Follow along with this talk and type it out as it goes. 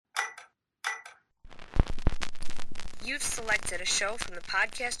You've selected a show from the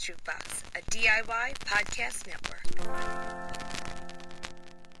Podcast Jukebox, a DIY podcast network.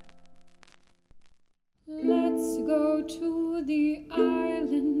 Let's go to the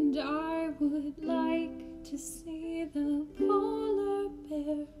island. I would like to see the polar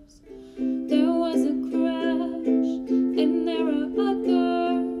bears. There was a crash, and there are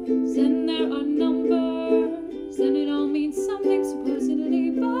others, and there are numbers, and it all means something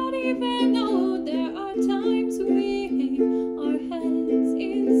supposedly. But even though there are times we hang our heads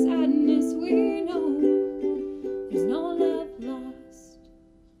in sadness, we know there's no love lost.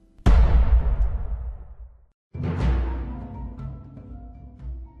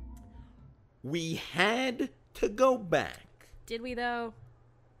 We had to go back. Did we, though?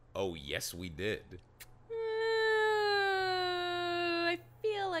 Oh, yes, we did. I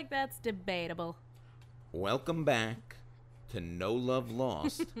feel like that's debatable. Welcome back to No Love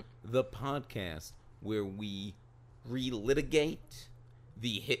Lost, the podcast where we relitigate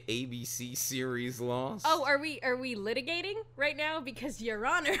the hit ABC series Lost. Oh, are we litigating right now? Because, Your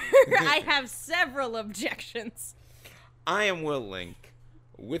Honor, I have several objections. I am Will Link.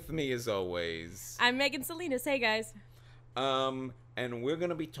 With me, as always, I'm Megan Salinas. Hey, guys. And we're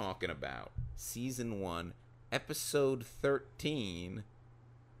gonna be talking about Season 1, Episode 13,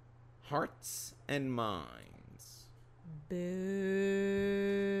 Hearts and Minds. Boo.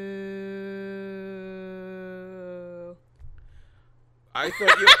 I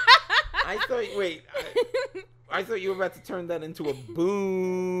thought you were about to turn that into a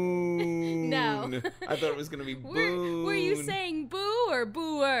boon. No. I thought it was going to be boon. Were you saying boo or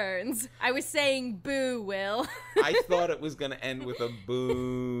boo-earns? I was saying boo, Will. I thought it was going to end with a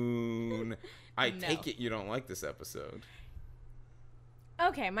boon. Take it you don't like this episode.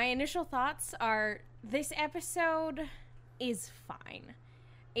 Okay, my initial thoughts are this episode is fine.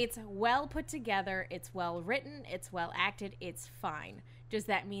 It's well put together, it's well written, it's well acted, it's fine. Does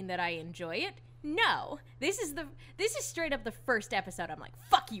that mean that I enjoy it? No. This is straight up the first episode. I'm like,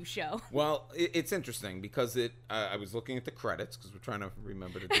 fuck you, show. Well, it's interesting because I was looking at the credits because we're trying to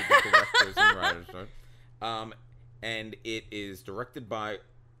remember to do the directors and writers. And it is directed by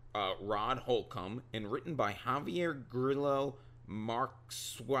Rod Holcomb and written by Javier Grillo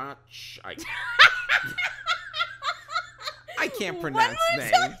Marxuach. I can't pronounce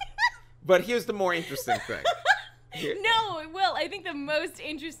names. But here's the more interesting thing. No, Will, I think the most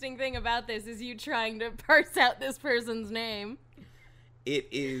interesting thing about this is you trying to parse out this person's name. It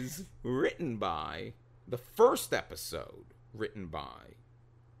is written by, the first episode, written by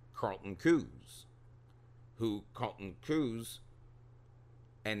Carlton Cuse, who Carlton Cuse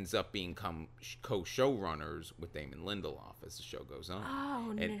ends up being co-showrunners with Damon Lindelof as the show goes on.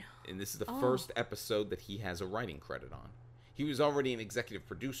 Oh, no. And this is the first episode that he has a writing credit on. He was already an executive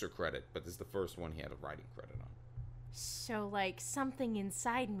producer credit, but this is the first one he had a writing credit on. So, like, something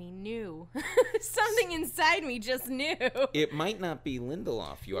inside me knew. Something inside me just knew. It might not be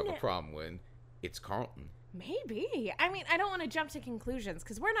Lindelof you have a problem with. It's Carlton. Maybe. I mean, I don't want to jump to conclusions,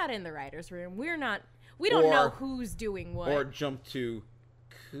 because we're not in the writer's room. We don't know who's doing what. Or jump to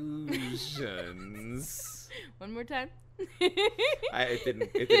conclusions. One more time. It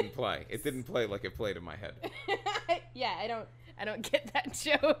didn't play. It didn't play like it played in my head. Yeah, I don't get that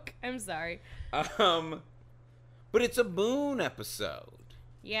joke. I'm sorry. But it's a Boone episode.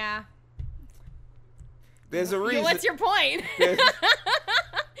 Yeah. There's a reason. What's your point?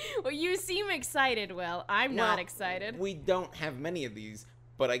 Well, you seem excited, Will. I'm not excited. We don't have many of these,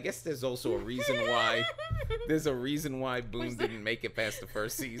 but I guess there's also a reason why. There's a reason why Boone didn't make it past the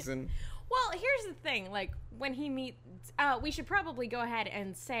first season. Well, here's the thing. Like, when he meets... we should probably go ahead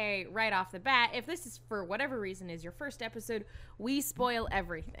and say right off the bat, if this is, for whatever reason, is your first episode, we spoil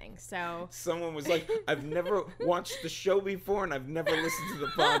everything, so... Someone was like, I've never watched the show before, and I've never listened to the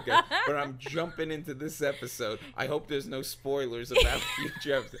podcast, but I'm jumping into this episode. I hope there's no spoilers about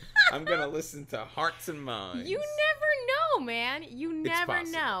future episodes. I'm going to listen to Hearts and Minds. You never know, man. You never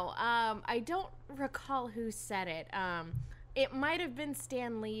possible. know. I don't recall who said it. It might have been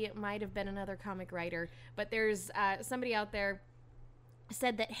Stan Lee, it might have been another comic writer, but there's somebody out there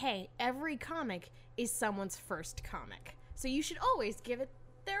said that, hey, every comic is someone's first comic. So you should always give it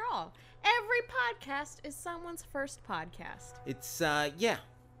their all. Every podcast is someone's first podcast. It's, yeah.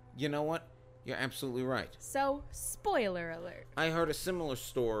 You know what? You're absolutely right. So, spoiler alert. I heard a similar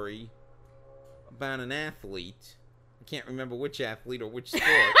story about an athlete. I can't remember which athlete or which sport.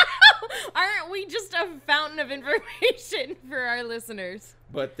 Aren't we just a fountain of information for our listeners?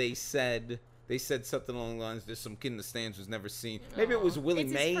 But they said something along the lines, there's some kid in the stands who's never seen. Maybe it was Willie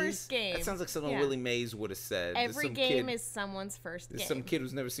it's Mays. his first game. That sounds like something Yeah. Willie Mays would have said. Every game is someone's first game. There's some kid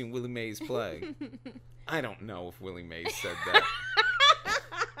who's never seen Willie Mays play. I don't know if Willie Mays said that.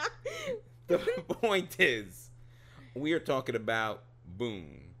 The point is, we are talking about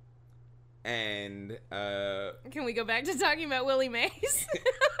Boone. And, Can we go back to talking about Willie Mays?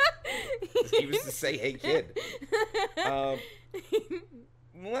 he was to say, hey, kid.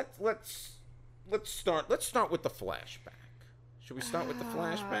 Let's start with the flashback. Should we start with the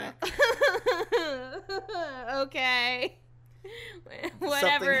flashback? Okay.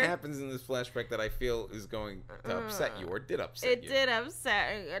 Whatever. Something happens in this flashback that I feel is going to upset you, or did upset you. It did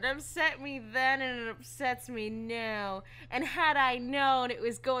upset. It upset me then, and it upsets me now. And had I known it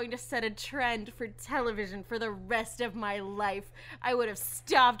was going to set a trend for television for the rest of my life, I would have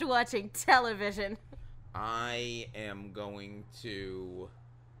stopped watching television. I am going to...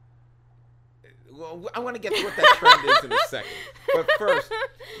 Well, I want to get to what that trend is in a second. But first,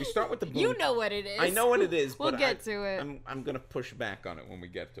 we start with the Boone. You know what it is. I know what it is, We'll but get to it. I'm going to push back on it when we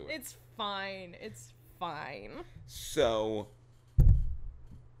get to it. It's fine. It's fine. So,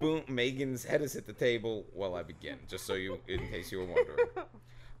 Boone, Megan's head is at the table while I begin, just so you, in case you were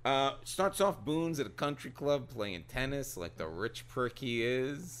wondering. Starts off, Boone's at a country club playing tennis like the rich prick he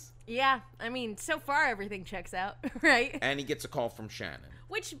is. Yeah, I mean, so far everything checks out, right? And he gets a call from Shannon.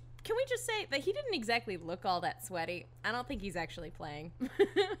 Which, can we just say that he didn't exactly look all that sweaty? I don't think he's actually playing.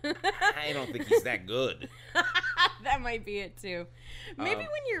 I don't think he's that good. That might be it, too. Maybe when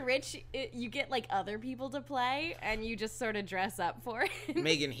you're rich, you get, like, other people to play, and you just sort of dress up for it.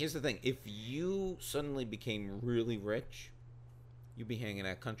 Megan, here's the thing. If you suddenly became really rich, you'd be hanging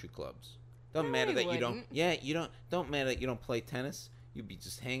at country clubs. Don't No, matter I that you don't... wouldn't. Yeah, don't matter that you don't play tennis. You'd be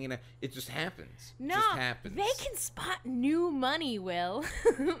just hanging out. It just happens. No, It just happens. they can spot new money, Will.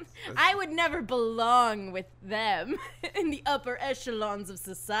 I would never belong with them in the upper echelons of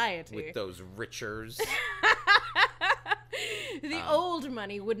society. With those richers. The old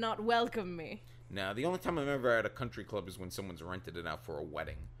money would not welcome me. No, the only time I'm ever at a country club is when someone's rented it out for a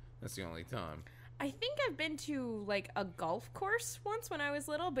wedding. That's the only time. I think I've been to, like, a golf course once when I was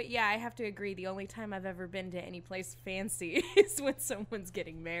little, but yeah, I have to agree, the only time I've ever been to any place fancy is when someone's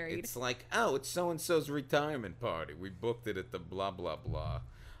getting married. It's like, oh, it's so-and-so's retirement party. We booked it at the blah, blah, blah.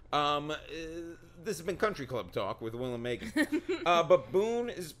 This has been Country Club Talk with Will and Megan. But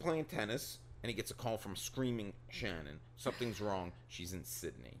Boone is playing tennis, and he gets a call from screaming Shannon. Something's wrong. She's in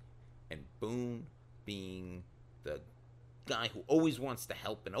Sydney. And Boone, being the guy who always wants to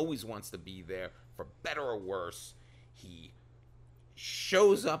help and always wants to be there, for better or worse, he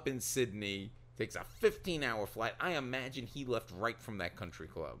shows up in Sydney, takes a 15-hour flight. I imagine he left right from that country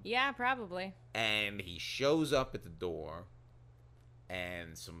club. Yeah, probably. And he shows up at the door,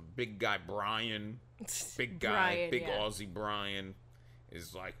 and some big guy Brian, big guy, Brian, yeah. Aussie Brian,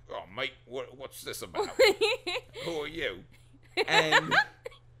 is like, oh, mate, what's this about? Who are you? And...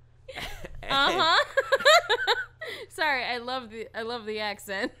 Uh-huh. Sorry, I love the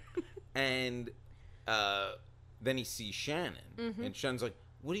accent. And then he sees Shannon, and Shannon's like,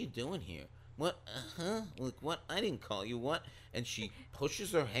 what are you doing here? What? Like, what? I didn't call you. What? And she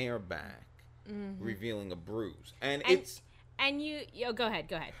pushes her hair back, revealing a bruise. And it's... And you go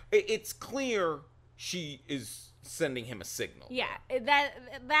ahead. It's clear she is sending him a signal. Yeah,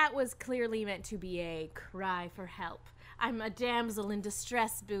 that was clearly meant to be a cry for help. I'm a damsel in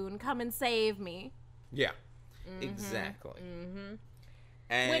distress, Boone. Come and save me. Yeah, exactly.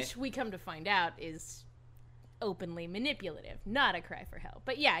 And Which we come to find out is openly manipulative, not a cry for help.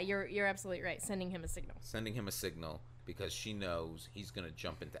 But yeah, you're absolutely right. Sending him a signal. Sending him a signal because she knows he's going to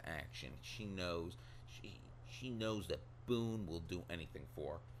jump into action. She knows that Boone will do anything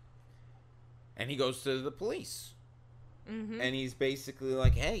for her. And he goes to the police. And he's basically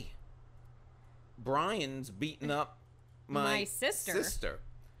like, hey, Brian's beating up my sister.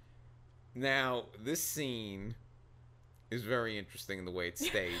 Now, this scene is very interesting in the way it's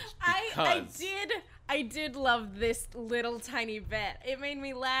staged. I did love this little tiny bit. It made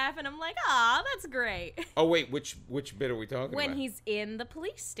me laugh, and I'm like, "Ah, that's great." Oh wait, which bit are we talking about? When he's in the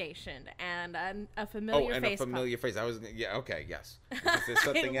police station and a familiar face. Oh, and a familiar face. Okay, yes. Because there's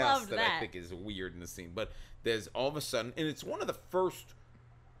something else that I think is weird in the scene, but there's all of a sudden, and it's one of the first.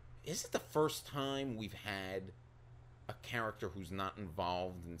 Is it the first time we've had a character who's not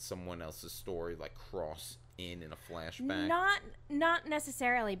involved in someone else's story like cross in a flashback? Not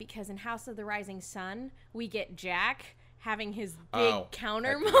necessarily, because in House of the Rising Sun we get Jack having his big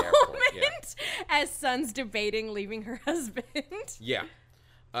counter moment as Sun's debating leaving her husband. Yeah.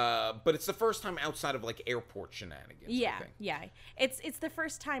 But it's the first time outside of like airport shenanigans. Yeah, I think. yeah. It's the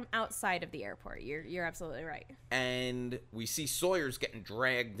first time outside of the airport. You're absolutely right. And we see Sawyer's getting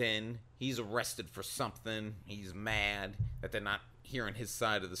dragged in. He's arrested for something. He's mad that they're not hearing his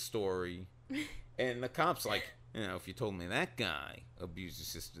side of the story. And the cop's like, if you told me that guy abused your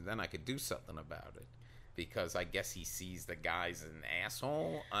sister, then I could do something about it. Because I guess he sees the guy's an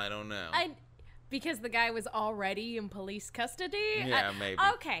asshole. I don't know. Because the guy was already in police custody? Yeah, maybe.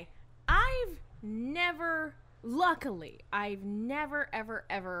 Okay. Luckily, I've never, ever,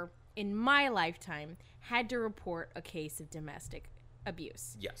 ever in my lifetime had to report a case of domestic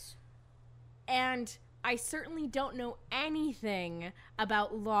abuse. Yes. And I certainly don't know anything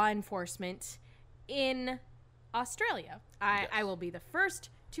about law enforcement in Australia. I will be the first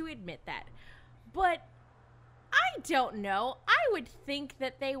to admit that. But I don't know. I would think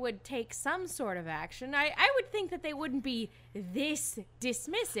that they would take some sort of action. I would think that they wouldn't be this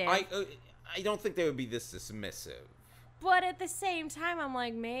dismissive. I don't think they would be this dismissive. But at the same time, I'm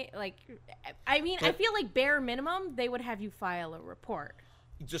like, I feel like bare minimum, they would have you file a report.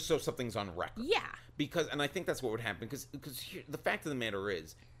 Just so something's on record. Yeah. And I think that's what would happen. Because the fact of the matter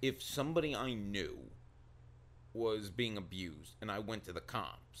is, if somebody I knew was being abused and I went to the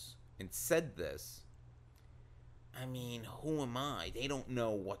cops and said this, I mean, who am I? They don't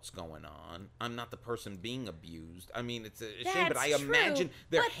know what's going on. I'm not the person being abused. I mean, it's a shame, but I imagine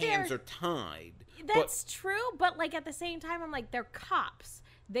their hands are tied. That's true, but like at the same time, I'm like, they're cops.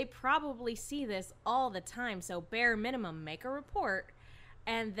 They probably see this all the time. So bare minimum, make a report,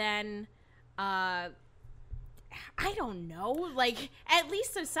 and then, I don't know, like at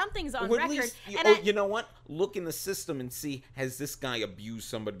least so something's on record. Least, you know what? Look in the system and see, has this guy abused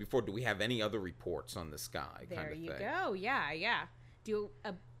somebody before? Do we have any other reports on this guy? There kind of you thing. go. Yeah.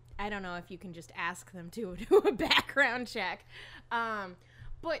 I don't know if you can just ask them to do a background check,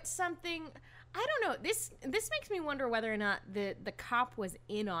 but something. I don't know. This makes me wonder whether or not the cop was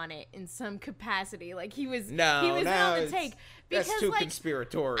in on it in some capacity. Like he was in on the take. Because, that's too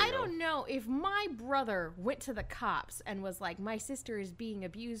conspiratorial. I don't know if my brother went to the cops and was like, my sister is being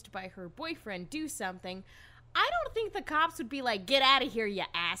abused by her boyfriend, do something. I don't think the cops would be like, get out of here, you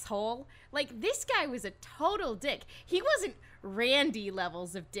asshole. Like, this guy was a total dick. He wasn't Randy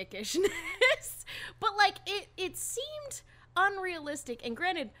levels of dickishness, but like it seemed unrealistic. And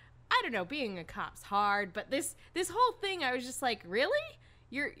granted, I don't know, being a cop's hard, but this whole thing, I was just like, really?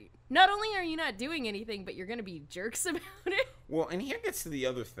 You're not only are you not doing anything, but you're gonna be jerks about it. Well, and here gets to the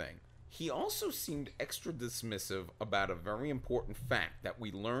other thing. He also seemed extra dismissive about a very important fact that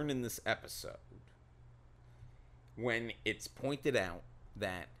we learn in this episode, when it's pointed out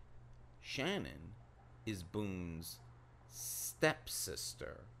that Shannon is Boone's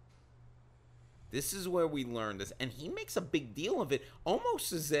stepsister. This is where we learn this, and he makes a big deal of it,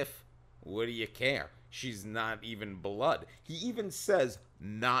 almost as if, what do you care? She's not even blood. He even says,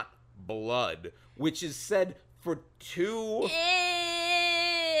 not blood, which is said for two...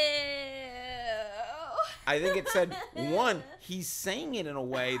 I think it said, one, he's saying it in a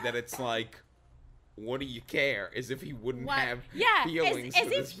way that it's like, what do you care? As if he wouldn't have feelings for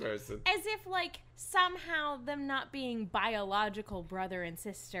this person. As if, like, somehow them not being biological brother and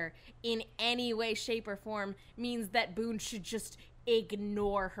sister in any way, shape, or form means that Boone should just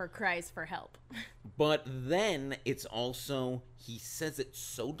ignore her cries for help. But then it's also, he says it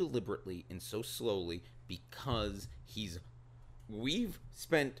so deliberately and so slowly because we've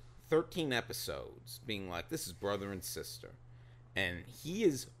spent 13 episodes being like, this is brother and sister. And he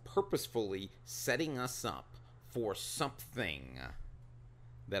is purposefully setting us up for something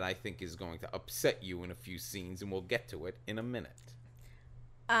that I think is going to upset you in a few scenes, and we'll get to it in a minute.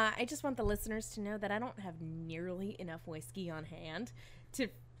 I just want the listeners to know that I don't have nearly enough whiskey on hand to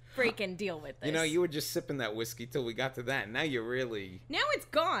freaking deal with this. You know, you were just sipping that whiskey till we got to that. Now you're really... Now it's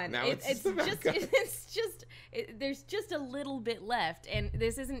gone. Now there's just a little bit left, and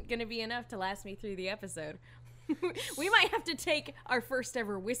this isn't going to be enough to last me through the episode. We might have to take our first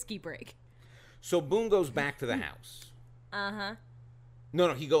ever whiskey break. So Boone goes back to the house. Uh-huh.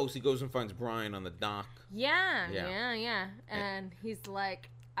 No, he goes and finds Brian on the dock. Yeah. And he's like,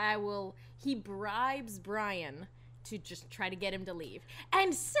 he bribes Brian to just try to get him to leave.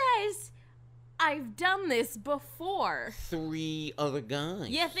 And says, I've done this before. 3 other guys.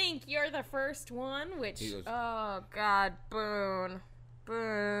 You think you're the first one? Which, goes, oh, God, Boone.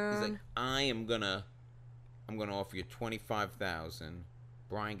 He's like, I'm gonna offer you $25,000.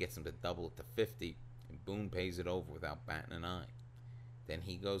 Brian gets him to double it to $50,000, and Boone pays it over without batting an eye. Then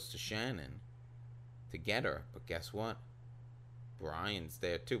he goes to Shannon to get her, but guess what? Brian's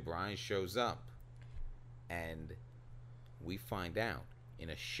there too. Brian shows up, and we find out in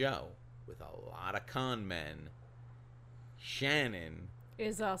a show with a lot of con men, Shannon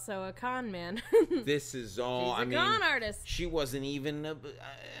is also a con man. This is all. She's a con artist. She wasn't even.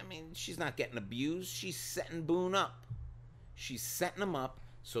 She's not getting abused. She's setting Boone up. she's setting them up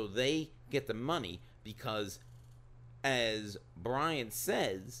so they get the money because, as Brian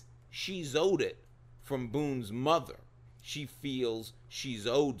says, she's owed it from Boone's mother. She feels she's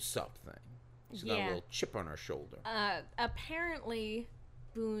owed something. She's got a little chip on her shoulder. Apparently,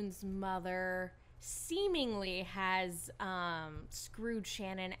 Boone's mother seemingly has screwed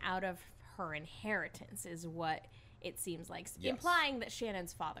Shannon out of her inheritance, is what it seems like, implying that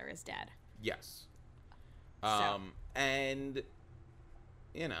Shannon's father is dead. Yes. And,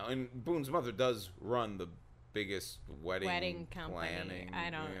 you know, and Boone's mother does run the biggest wedding company. Planning. I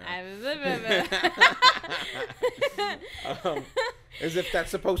don't. As if that's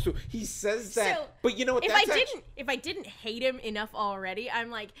supposed to. He says that, So, but you know what? If I didn't hate him enough already,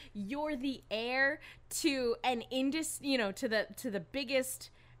 I'm like, you're the heir to an to the biggest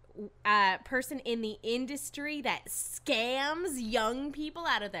person in the industry that scams young people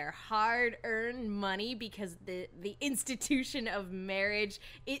out of their hard-earned money because the institution of marriage,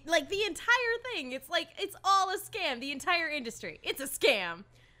 the entire thing, it's like it's all a scam. The entire industry, it's a scam.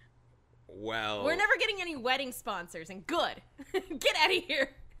 Well, We're never getting any wedding sponsors, and good. Get out of here.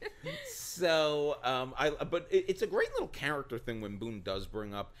 So, but it's a great little character thing when Boone does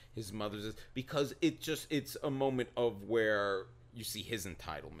bring up his mother's, because it's a moment of where you see his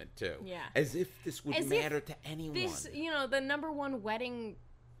entitlement too. Yeah. As if this would matter to anyone. This, the number one wedding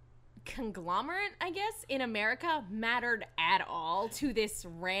conglomerate, I guess, in America mattered at all to this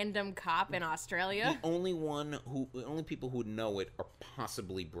random cop in Australia. The only people who would know it are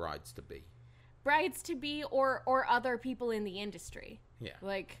possibly brides-to-be. Brides-to-be or other people in the industry. Yeah.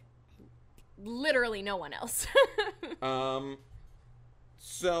 Like, literally no one else.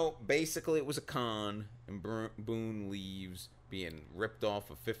 So, basically, it was a con, and Boone leaves being ripped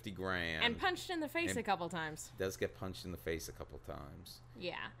off of $50,000. And punched in the face a couple times. Does get punched in the face a couple times.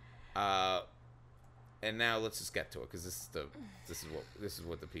 Yeah. And now let's just get to it, because this is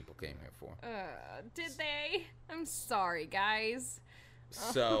what the people came here for. Did they? I'm sorry, guys.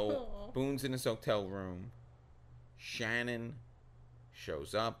 So Boone's in his hotel room. Shannon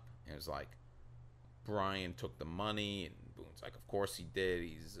shows up and is like, Brian took the money, and Boone's like, of course he did.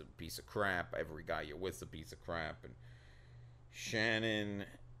 He's a piece of crap. Every guy you're with's a piece of crap. And Shannon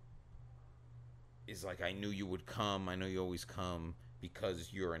is like, I knew you would come. I know you always come because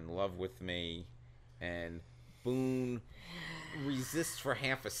you're in love with me. And Boone resists for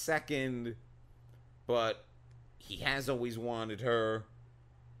half a second, but he has always wanted her.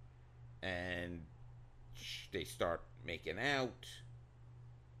 And they start making out.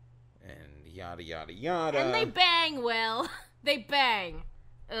 And yada, yada, yada. And they bang, Will. They bang.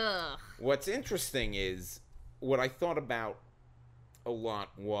 Ugh. What's interesting is, what I thought about a lot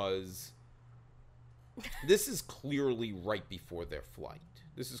was, this is clearly right before their flight.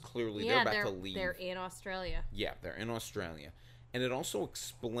 This is clearly, they're about to leave. They're in Australia. Yeah, they're in Australia. And it also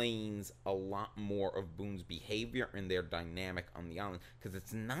explains a lot more of Boone's behavior and their dynamic on the island. Because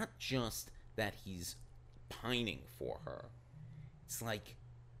it's not just that he's pining for her. It's like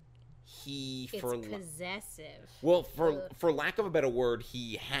It's possessive. Well, for lack of a better word,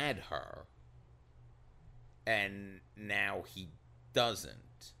 he had her. And now he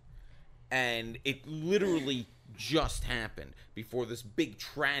doesn't. And it literally just happened before this big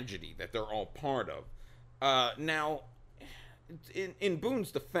tragedy that they're all part of. Now, in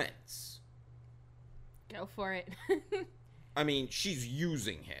Boone's defense, go for it. I mean, she's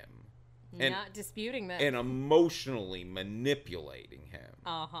using him. Not disputing that. And emotionally manipulating him.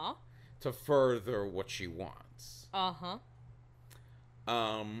 Uh-huh. To further what she wants. Uh-huh.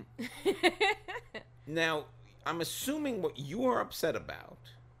 Now, I'm assuming what you are upset about,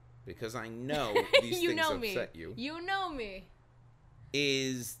 because I know these things upset you. You know me.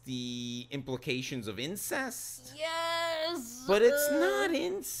 Is the implications of incest. Yes. But it's not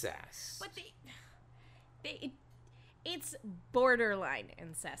incest. But it's borderline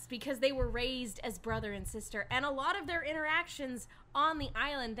incest, because they were raised as brother and sister, and a lot of their interactions on the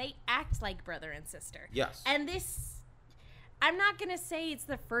island, they act like brother and sister. Yes. And this, I'm not going to say it's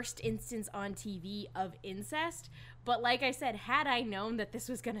the first instance on TV of incest, but like I said, had I known that this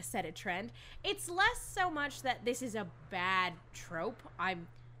was going to set a trend, it's less so much that this is a bad trope. I'm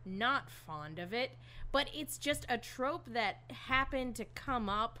not fond of it, but it's just a trope that happened to come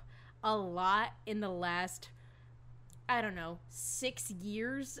up a lot in the last, I don't know, 6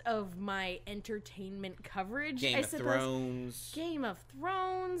 years of my entertainment coverage. Game of Thrones. Game of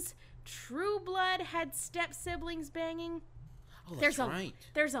Thrones. True Blood had step siblings banging. Oh, that's right.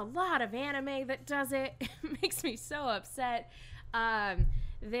 There's a lot of anime that does it. It makes me so upset.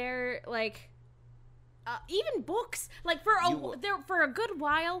 They're like, even books. Like for a good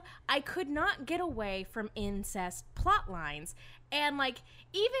while, I could not get away from incest plot lines. And like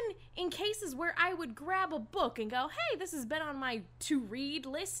even in cases where I would grab a book and go, hey, this has been on my to read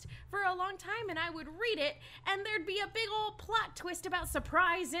list for a long time, and I would read it, and there'd be a big old plot twist about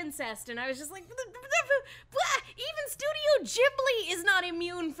surprise incest, and I was just like, even Studio Ghibli is not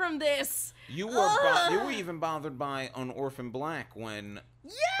immune from this. You were even bothered by on Orphan Black when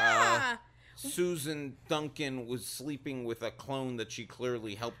Susan Duncan was sleeping with a clone that she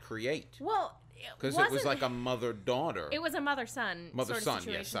clearly helped create. Well, because it was like a mother-daughter. It was a mother-son Mother-son,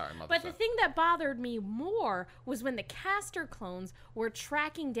 situation. yeah, sorry, mother-son. But the thing that bothered me more was when the Castor clones were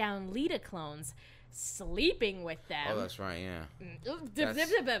tracking down Lita clones, sleeping with them. Oh, that's right, yeah.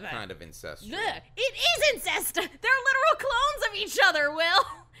 That's kind of incestuous. It is incest! They're literal clones of each other, Will!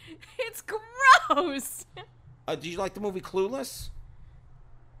 It's gross! Did you like the movie Clueless?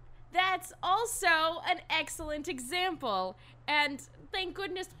 That's also an excellent example. And thank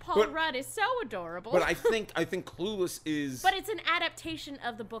goodness Paul Rudd is so adorable. But I think Clueless is... But it's an adaptation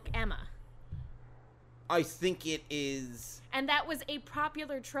of the book Emma. I think it is... And that was a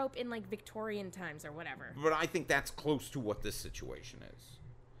popular trope in, like, Victorian times or whatever. But I think that's close to what this situation is.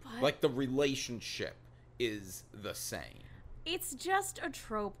 But like, the relationship is the same. It's just a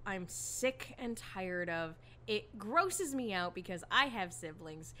trope I'm sick and tired of. It grosses me out because I have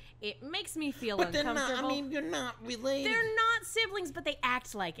siblings. It makes me feel uncomfortable. But they're not, I mean, you're not related. They're not siblings, but they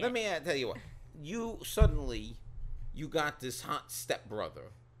act like it. Let me tell you what. You got this hot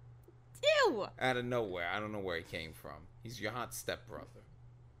stepbrother. Ew! Out of nowhere. I don't know where he came from. He's your hot stepbrother.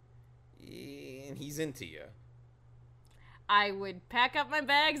 And he's into you. I would pack up my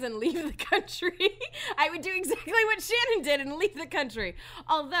bags and leave the country. I would do exactly what Shannon did and leave the country.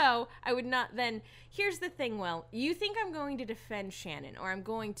 Although, I would not then... Here's the thing, Will. You think I'm going to defend Shannon, or I'm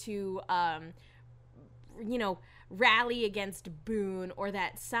going to, rally against Boone, or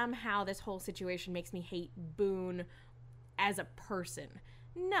that somehow this whole situation makes me hate Boone as a person.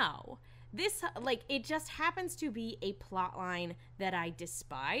 No. This, it just happens to be a plotline that I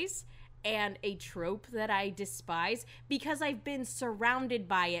despise, and a trope that I despise because I've been surrounded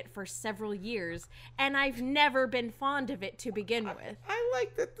by it for several years, and I've never been fond of it to begin with. I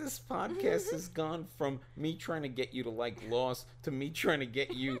like that this podcast has gone from me trying to get you to like Lost to me trying to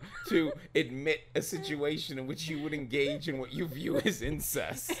get you to admit a situation in which you would engage in what you view as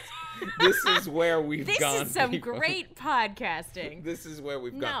incest. This is where we've gone. This is some great podcasting. This is where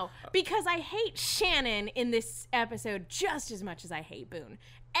we've gone. No, because I hate Shannon in this episode just as much as I hate Boone.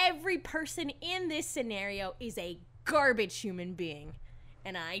 Every person in this scenario is a garbage human being,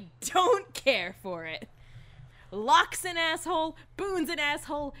 and I don't care for it. Locke's an asshole, Boone's an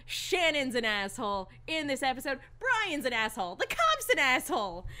asshole, Shannon's an asshole in this episode, Brian's an asshole, the cop's an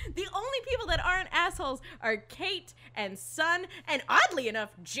asshole. The only people that aren't assholes are Kate and Sun, and oddly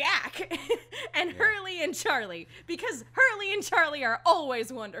enough, Jack, and Hurley and Charlie, because Hurley and Charlie are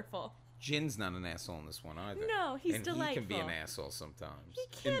always wonderful. Jin's not an asshole in this one either. No, he's delightful. He can be an asshole sometimes. He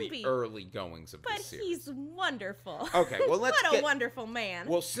can be. In the early goings of the series. But he's wonderful. Okay, well, let's What a wonderful man.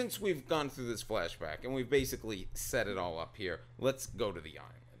 Well, since we've gone through this flashback and we've basically set it all up here, let's go to the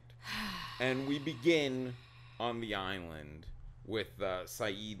island. And we begin on the island with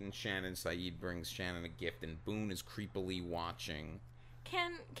Sayid and Shannon. Sayid brings Shannon a gift, and Boone is creepily watching.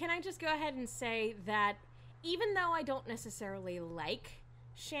 Can I just go ahead and say that even though I don't necessarily like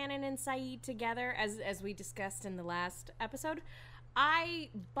Shannon and Sayid together, as we discussed in the last episode, I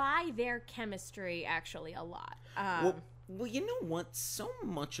buy their chemistry actually a lot. Well, you know what? So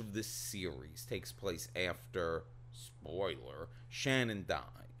much of this series takes place after, spoiler, Shannon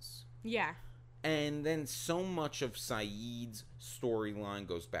dies. Yeah. And then so much of Sayid's storyline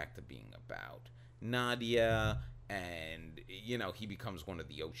goes back to being about Nadia, and, he becomes one of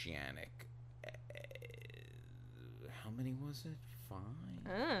the Oceanic... how many was it? 5?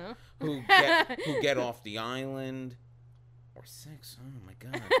 Oh. Who get off the island, or 6? Oh my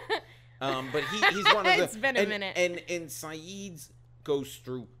god! But he's one of the. It's been a minute. And Sayid's goes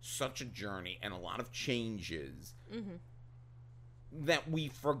through such a journey and a lot of changes that we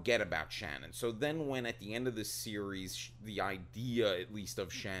forget about Shannon. So then, when at the end of the series, the idea at least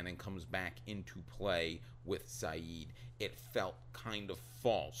of Shannon comes back into play with Sayid, it felt kind of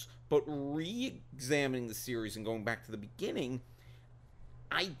false. But re-examining the series and going back to the beginning,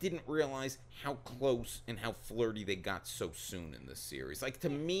 I didn't realize how close and how flirty they got so soon in this series. Like, to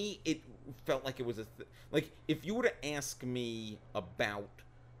me, it felt like it was if you were to ask me about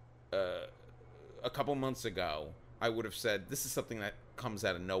a couple months ago, I would have said, this is something that comes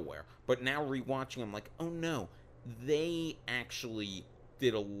out of nowhere. But now rewatching, I'm like, oh no, they actually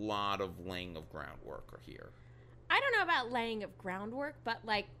did a lot of laying of groundwork here. I don't know about laying of groundwork, but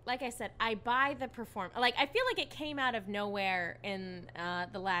like I said, I buy the perform. Like, I feel like it came out of nowhere in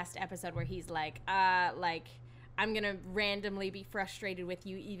the last episode where he's like, I'm gonna randomly be frustrated with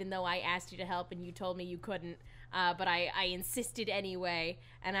you, even though I asked you to help and you told me you couldn't. But I insisted anyway,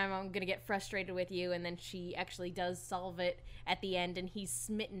 and I'm gonna get frustrated with you. And then she actually does solve it at the end, and he's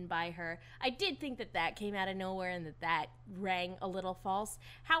smitten by her. I did think that came out of nowhere and that rang a little false.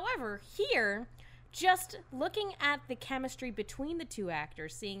 However, here, just looking at the chemistry between the two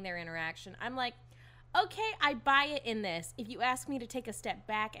actors, seeing their interaction, I'm like, okay, I buy it in this. If you ask me to take a step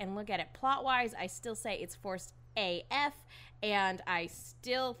back and look at it plot-wise, I still say it's forced AF, and I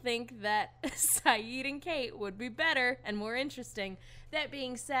still think that Sayid and Kate would be better and more interesting. That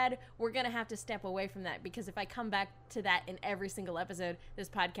being said, we're going to have to step away from that, because if I come back to that in every single episode, this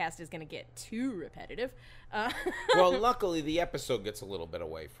podcast is going to get too repetitive. Well, luckily, the episode gets a little bit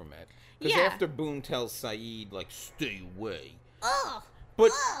away from it. Because Yeah. after Boone tells Sayid, like, stay away. Ugh!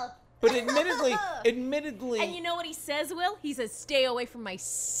 But Ugh! but admittedly... And you know what he says, Will? He says, stay away from my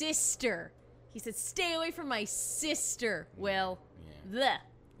sister. He said, stay away from my sister, Will. Yeah. Blech.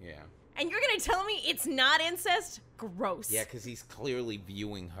 Yeah. And you're going to tell me it's not incest? Gross. Yeah, because he's clearly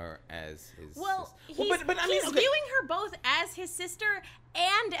viewing her as his Well, sister. he's, But I mean, he's okay. viewing her both as his sister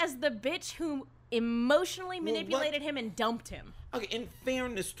and as the bitch who emotionally manipulated him and dumped him. Okay, in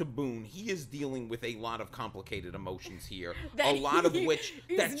fairness to Boone, he is dealing with a lot of complicated emotions here. That a lot of he which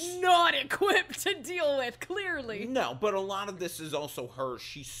is not equipped to deal with, clearly. No, but a lot of this is also her.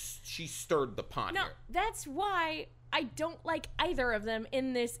 She stirred the pot No, here. that's why I don't like either of them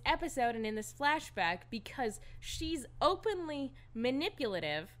in this episode and in this flashback, because she's openly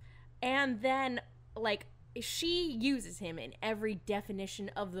manipulative, and then, like, she uses him in every definition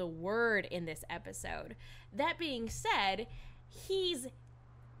of the word in this episode. That being said,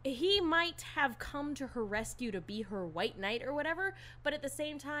 he might have come to her rescue to be her white knight or whatever, but at the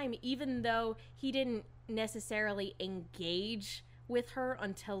same time, even though he didn't necessarily engage with her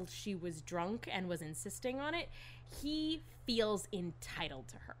until she was drunk and was insisting on it, he feels entitled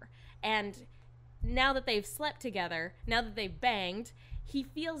to her. And now that they've slept together, now that they've banged, he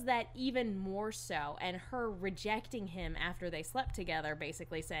feels that even more so. And her rejecting him after they slept together,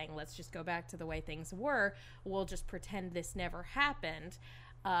 basically saying, let's just go back to the way things were, we'll just pretend this never happened,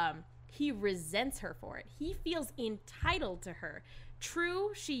 he resents her for it. He feels entitled to her.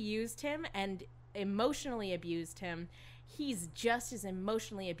 True, she used him and emotionally abused him. He's just as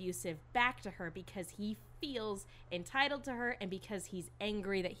emotionally abusive back to her because he feels entitled to her and because he's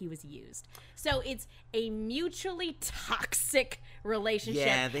angry that he was used. So it's a mutually toxic relationship,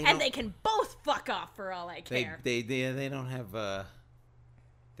 Yeah, and they can both fuck off for all I They care. they don't have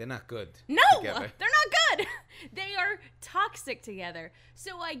they're not good. No, together. they're not good. They are toxic together.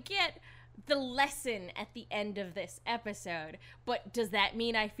 So I get the lesson at the end of this episode, but does that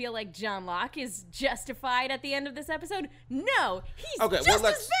mean I feel like John Locke is justified at the end of this episode? No, he's Okay, just well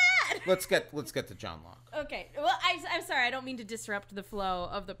as bad. let's get to John Locke. Okay, well, I'm sorry, I don't mean to disrupt the flow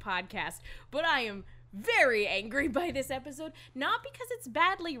of the podcast, but I am very angry by this episode, not because it's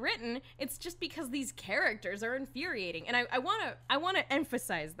badly written, it's just because these characters are infuriating, and I want to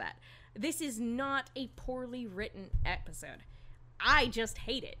emphasize that. This is not a poorly written episode. I just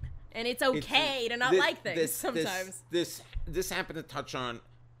hate it. And it's okay to not like things sometimes. This happened to touch on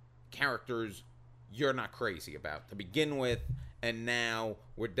characters you're not crazy about to begin with, and now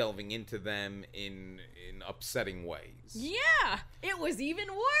we're delving into them in upsetting ways. Yeah, it was even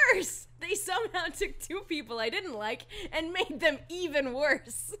worse. They somehow took two people I didn't like and made them even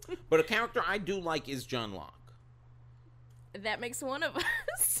worse. But a character I do like is John Locke. That makes one of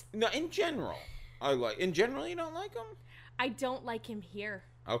us. No, in general, I like. In general, you don't like him? I don't like him here.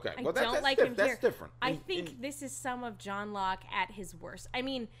 Okay, I well don't like him here. That's different. I think this is some of John Locke at his worst. I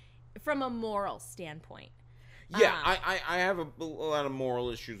mean, from a moral standpoint. Yeah, I have a lot of moral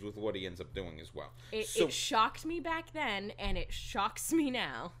issues with what he ends up doing as well. It shocked me back then, and it shocks me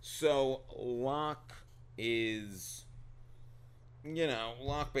now. So Locke is,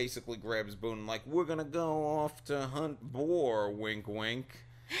 Locke basically grabs Boone like, we're gonna go off to hunt boar, wink wink,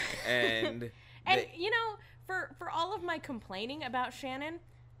 and And for all of my complaining about Shannon,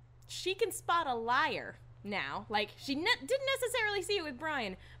 she can spot a liar now. Like, she didn't necessarily see it with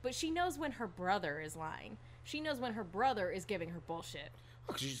Brian, but she knows when her brother is lying. She knows when her brother is giving her bullshit.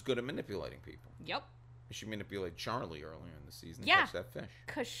 oh, 'cause she's good at manipulating people. Yep. She manipulated Charlie earlier in the season to Yeah. catch that fish.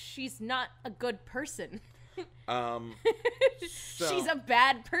 Because she's not a good person. So, She's a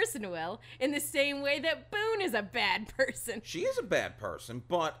bad person, Will, in the same way that Boone is a bad person. she is a bad person,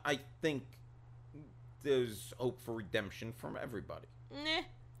 but I think there's hope for redemption from everybody.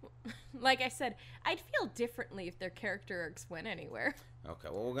 Like I said, I'd feel differently if their character arcs went anywhere. Okay,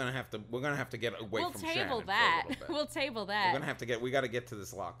 well we're gonna have to get away We'll from table Shannon that. for a little bit. We'll table that. We gotta get to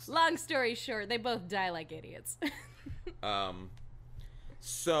this Locke stuff. Long story short, they both die like idiots.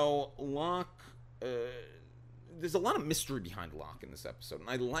 So Locke, there's a lot of mystery behind Locke in this episode, and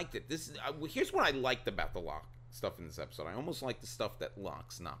I liked it. Here's what I liked about the Locke stuff in this episode. I almost like the stuff that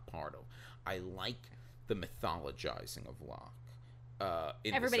Locke's not part of. I like the mythologizing of Locke.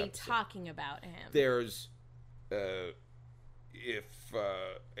 In Everybody this episode. talking about him. There's, if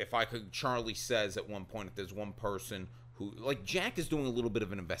I could, Charlie says at one point, if there's one person who, like, Jack is doing a little bit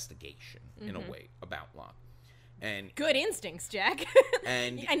of an investigation in a way about Locke. And good instincts, Jack.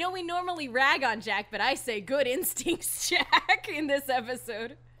 And I know we normally rag on Jack, but I say good instincts, Jack, in this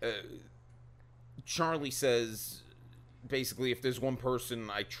episode. Charlie says, basically, if there's one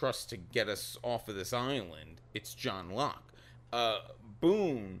person I trust to get us off of this island, it's John Locke.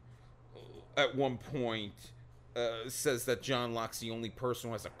 Boone, at one point, says that John Locke's the only person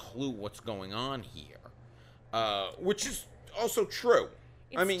who has a clue what's going on here, which is also true.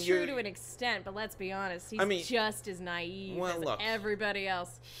 It's true to an extent, but let's be honest, he's just as naive as everybody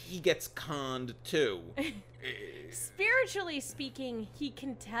else. He gets conned, too. Spiritually speaking, he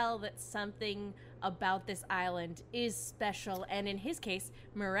can tell that something about this island is special, and in his case,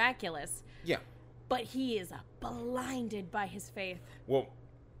 miraculous. Yeah. But he is blinded by his faith. Well,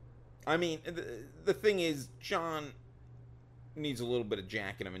 I mean, the thing is, John needs a little bit of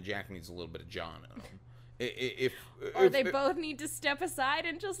Jack in him, and Jack needs a little bit of John in him. Or they both need to step aside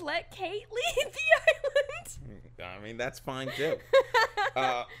and just let Kate lead the island. I mean, that's fine, too.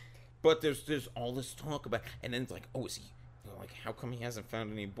 But there's all this talk about, and then it's like, oh, is he, like, how come he hasn't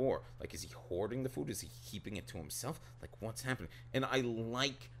found any more? Like, is he hoarding the food? Is he keeping it to himself? Like, what's happening? And I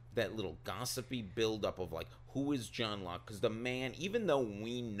like that little gossipy buildup of, like, who is John Locke? Because the man, even though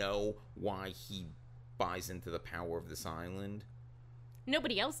we know why he buys into the power of this island,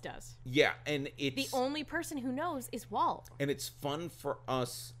 nobody else does. Yeah, and it's... the only person who knows is Walt. And it's fun for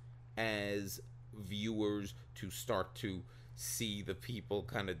us as viewers to start to see the people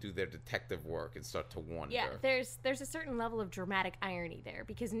kind of do their detective work and start to wonder. Yeah, there's a certain level of dramatic irony there,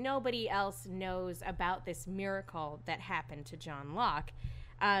 because nobody else knows about this miracle that happened to John Locke.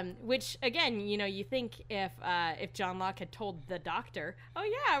 Which, again, you know, you think if John Locke had told the doctor, oh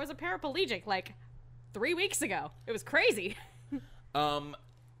yeah, I was a paraplegic, like, 3 weeks ago. It was crazy. I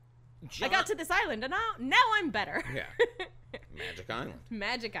got to this island, and now I'm better. Yeah. Magic Island.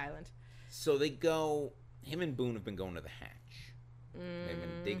 Magic Island. So they go... Him and Boone have been going to the hatch. They've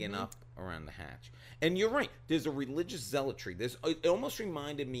been digging up around the hatch. And you're right. There's a religious zealotry. It almost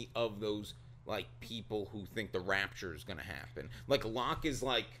reminded me of those, like, people who think the rapture is going to happen. Like, Locke is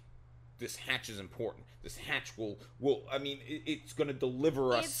like, this hatch is important. This hatch will I mean, it's going to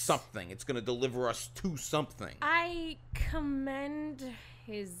deliver us something. It's going to deliver us to something. I commend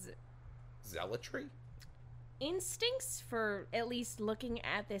his... zealotry? Instincts for at least looking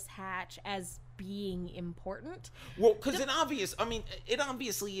at this hatch as being important. Well, because it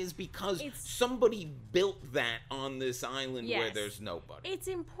obviously is, because somebody built that on this island where there's nobody. It's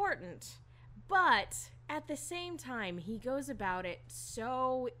important, but at the same time, he goes about it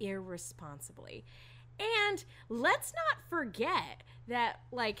so irresponsibly. And let's not forget that,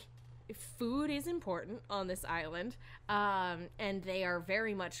 like, food is important on this island, and they are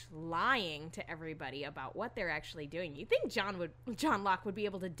very much lying to everybody about what they're actually doing. You think John Locke would be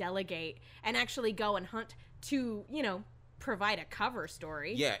able to delegate and actually go and hunt to, you know, provide a cover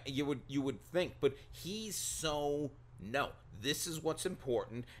story? Yeah, you would think, but he's so... No, this is what's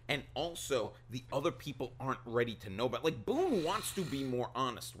important, and also the other people aren't ready to know about. Like, Boone wants to be more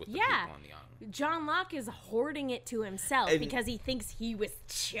honest with the people on the island. John Locke is hoarding it to himself because he thinks he was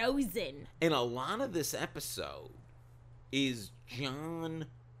chosen. And a lot of this episode is John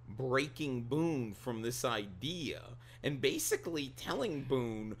breaking Boone from this idea and basically telling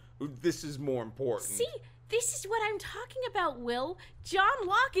Boone this is more important. See? This is what I'm talking about, Will. John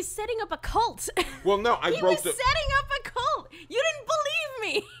Locke is setting up a cult. Well, no, He was setting up a cult. You didn't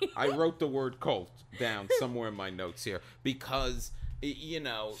believe me. I wrote the word cult down somewhere in my notes here because, you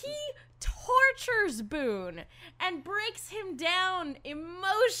know... He tortures Boone and breaks him down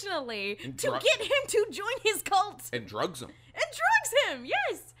emotionally to get him to join his cult. And drugs him.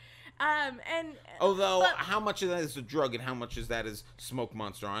 Yes. Although, how much of that is a drug and how much of that is Smoke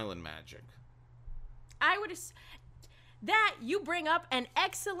Monster Island magic? I would that you bring up an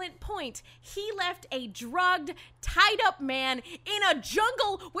excellent point. He left a drugged, tied-up man in a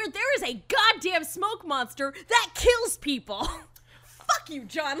jungle where there is a goddamn smoke monster that kills people. fuck you,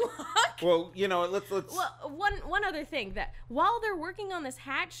 John Locke. Well, you know, let's. Well, one other thing, that while they're working on this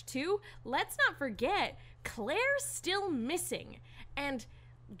hatch too, let's not forget Claire's still missing, and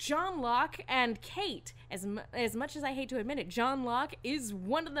John Locke and Kate, as much as I hate to admit it, John Locke is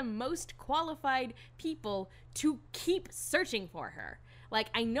one of the most qualified people to keep searching for her. Like,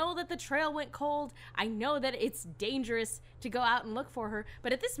 I know that the trail went cold. I know that it's dangerous to go out and look for her.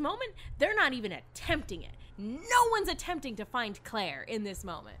 But at this moment, they're not even attempting it. No one's attempting to find Claire in this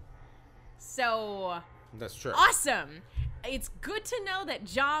moment. So, That's true. awesome. It's good to know that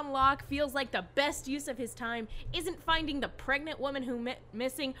John Locke feels like the best use of his time isn't finding the pregnant woman who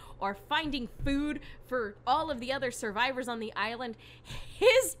missing or finding food for all of the other survivors on the island.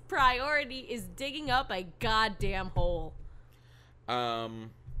 His priority is digging up a goddamn hole. But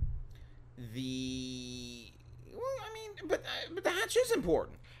the hatch is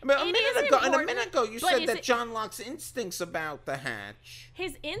important. I mean, a minute ago, you said that John Locke's instincts about the hatch.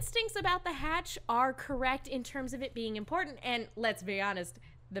 His instincts about the hatch are correct in terms of it being important, and let's be honest,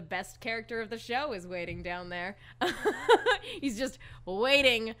 the best character of the show is waiting down there. He's just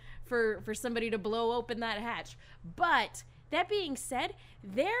waiting for somebody to blow open that hatch. But that being said,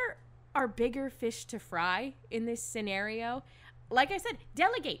 there are bigger fish to fry in this scenario. Like I said,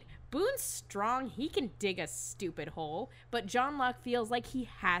 delegate. Boone's strong, he can dig a stupid hole, but John Locke feels like he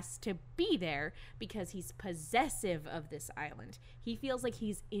has to be there because he's possessive of this island. He feels like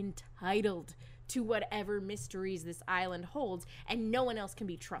he's entitled to whatever mysteries this island holds, and no one else can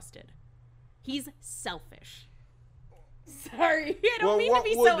be trusted. He's selfish. Sorry, I don't mean to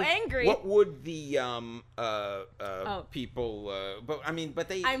be so angry. What would the people? But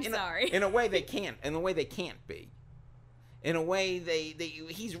they. I'm sorry. In a way, they can't. In a way, they can't be. In a way,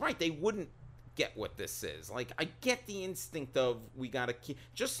 he's right. They wouldn't get what this is. Like, I get the instinct of we gotta keep,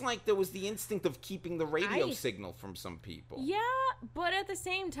 just like there was the instinct of keeping the radio signal from some people. Yeah, but at the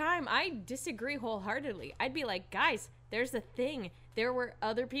same time, I disagree wholeheartedly. I'd be like, guys, there's the thing. There were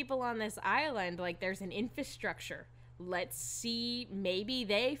other people on this island. Like, there's an infrastructure. Let's see. Maybe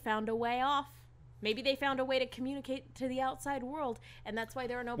they found a way off. Maybe they found a way to communicate to the outside world, and that's why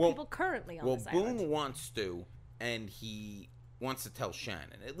there are no people currently on this island. Well, Boone wants to. And he wants to tell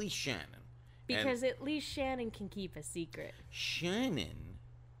Shannon, at least Shannon. Because at least Shannon can keep a secret. Shannon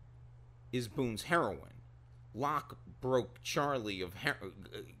is Boone's heroine. Locke broke Charlie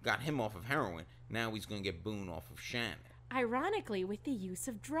got him off of heroin. Now he's going to get Boone off of Shannon. Ironically, with the use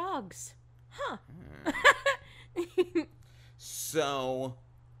of drugs. Huh. So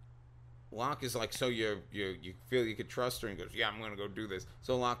Locke is like, so you feel you could trust her? And he goes, yeah, I'm going to go do this.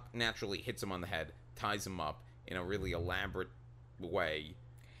 So Locke naturally hits him on the head, ties him up in a really elaborate way.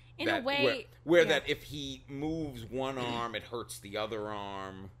 Where that if he moves one arm, it hurts the other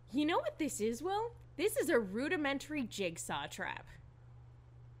arm. You know what this is, Will? This is a rudimentary jigsaw trap.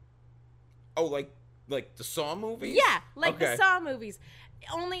 Oh, like the Saw movies? Yeah, like the Saw movies.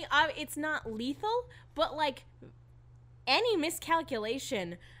 Only it's not lethal, but like any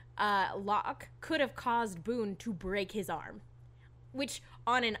miscalculation, Locke could have caused Boone to break his arm. Which,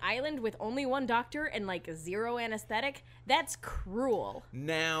 on an island with only one doctor and, like, zero anesthetic, that's cruel.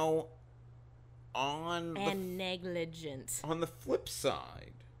 Now, negligent. On the flip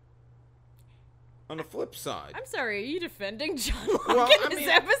side. I'm sorry, are you defending John Locke in this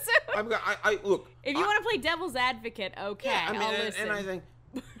episode? Look. If you want to play devil's advocate, okay, yeah, I'll listen. And I think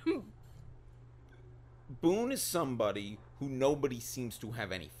Boone is somebody who nobody seems to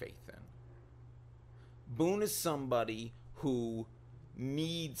have any faith in. Boone is somebody who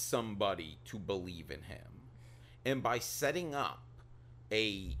needs somebody to believe in him. And by setting up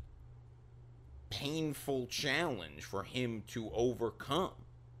a painful challenge for him to overcome,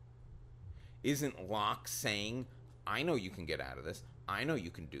 isn't Locke saying, I know you can get out of this, I know you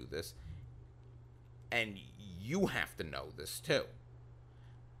can do this, and you have to know this too.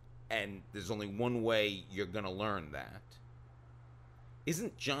 And there's only one way you're gonna learn that.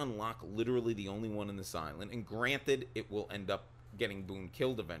 Isn't John Locke literally the only one in this island? And granted, it will end up getting Boone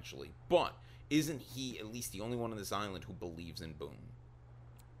killed eventually, but isn't he at least the only one on this island who believes in Boone?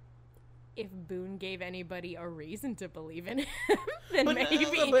 If Boone gave anybody a reason to believe in him, then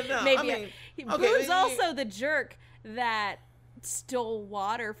Boone's also the jerk that stole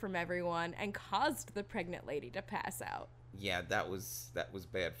water from everyone and caused the pregnant lady to pass out. Yeah, that was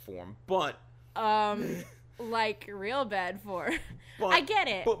bad form, but like real bad form. I get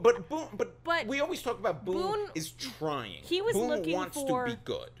it. But we always talk about Boone is trying. Boone wants to be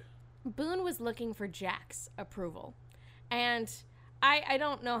good. Boone was looking for Jack's approval. And I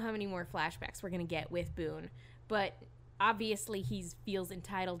don't know how many more flashbacks we're going to get with Boone, but obviously he feels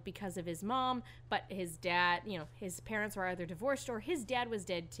entitled because of his mom, but his dad, his parents were either divorced or his dad was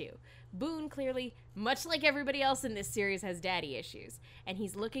dead too. Boone clearly, much like everybody else in this series, has daddy issues, and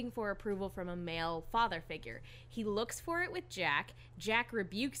he's looking for approval from a male father figure. He looks for it with Jack. Jack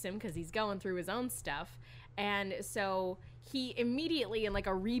rebukes him because he's going through his own stuff, and so he immediately, in like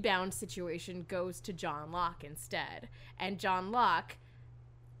a rebound situation, goes to John Locke instead. And John Locke,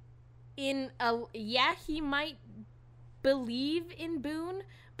 he might believe in Boone,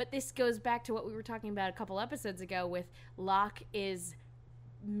 but this goes back to what we were talking about a couple episodes ago with Locke is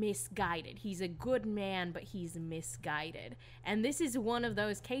misguided. He's a good man, but he's misguided. And this is one of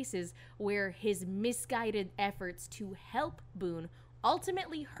those cases where his misguided efforts to help Boone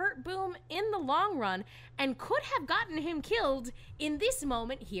ultimately hurt Boone in the long run and could have gotten him killed in this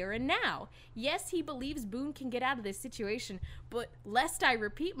moment here and now. Yes, he believes Boone can get out of this situation, but lest I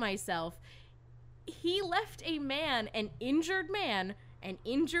repeat myself, he left an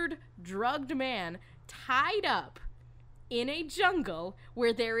injured, drugged man, tied up in a jungle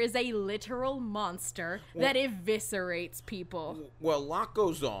where there is a literal monster that eviscerates people. Well, Locke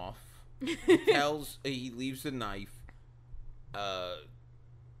goes off. He leaves the knife.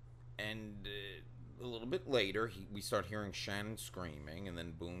 And a little bit later, we start hearing Shannon screaming, and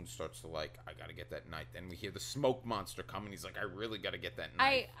then Boone starts to I gotta get that knife. Then we hear the smoke monster coming. He's like, I really gotta get that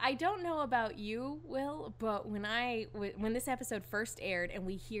knife. I don't know about you, Will, but when this episode first aired and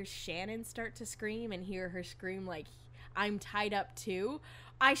we hear Shannon start to scream and hear her scream like, I'm tied up too,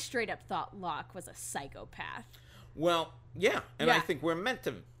 I straight up thought Locke was a psychopath. Well, yeah, and I think we're meant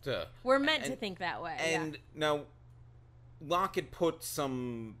to to think that way. And now Locke had put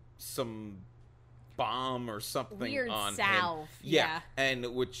some bomb or something weird on salve, him. Yeah, and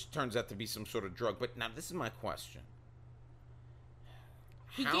which turns out to be some sort of drug. But now this is my question.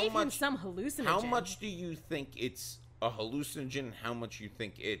 He gave him some hallucinogen. How much do you think it's a hallucinogen? How much you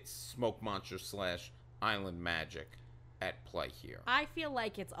think it's smoke monster / island magic at play here? I feel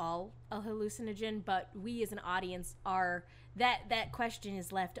like it's all a hallucinogen, but we as an audience that question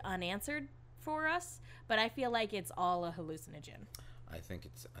is left unanswered for us, but I feel like it's all a hallucinogen. I think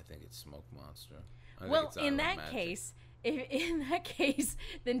it's smoke monster. Well, in that case,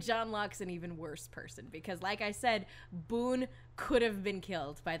 then John Locke's an even worse person because, like I said, Boone could have been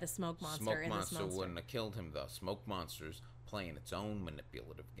killed by the smoke monster. Smoke monster wouldn't have killed him, though. Smoke monster's playing its own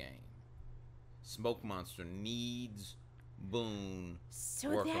manipulative game. Smoke monster needs Boone.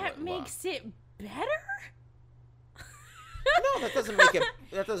 So that makes it better? No, that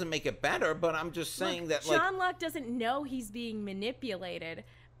doesn't make it better, but I'm just saying that John Locke doesn't know he's being manipulated.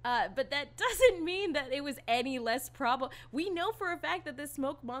 But that doesn't mean that it was any less probable. We know for a fact that this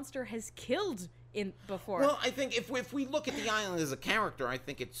smoke monster has killed before. Well, I think if we look at the island as a character, I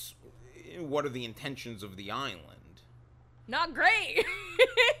think it's what are the intentions of the island? Not great.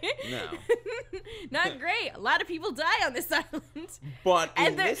 No. Not great. A lot of people die on this island. But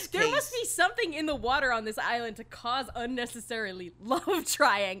there must be something in the water on this island to cause unnecessarily love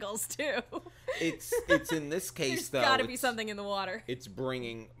triangles, too. It's in this case, There's got to be something in the water. It's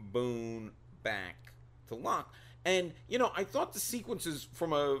bringing Boone back to Locke. And, I thought the sequences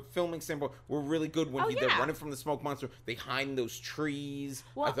from a filming standpoint were really good when they're running from the smoke monster. They hide in those trees.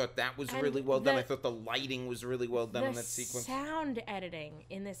 Well, I thought that was really well done. I thought the lighting was really well done in that sequence. The sound editing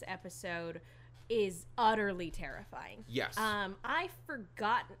in this episode is utterly terrifying. Yes. I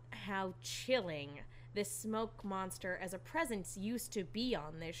forgot how chilling this smoke monster as a presence used to be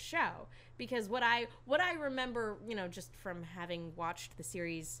on this show. Because what I remember, just from having watched the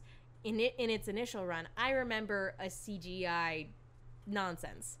series in its initial run, I remember a CGI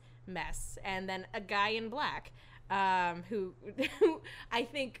nonsense mess, and then a guy in black who I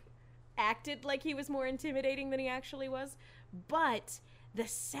think acted like he was more intimidating than he actually was. But the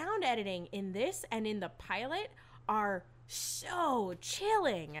sound editing in this and in the pilot are so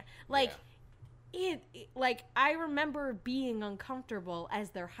chilling. I remember being uncomfortable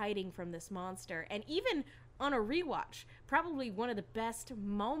as they're hiding from this monster, and even on a rewatch, probably one of the best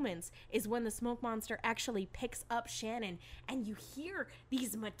moments is when the smoke monster actually picks up Shannon and you hear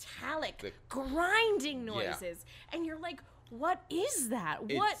these metallic grinding noises and you're like, what is that?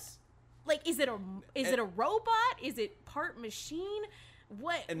 Is it a robot? Is it part machine?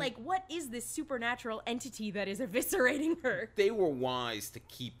 What is this supernatural entity that is eviscerating her? They were wise to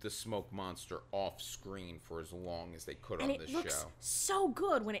keep the smoke monster off screen for as long as they could on this show. And it looks so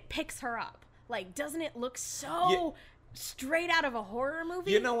good when it picks her up. Doesn't it look so straight out of a horror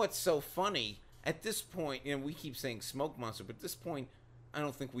movie? You know what's so funny? At this point, we keep saying smoke monster, but at this point, I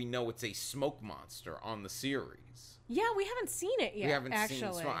don't think we know it's a smoke monster on the series. Yeah, we haven't seen it yet. We haven't seen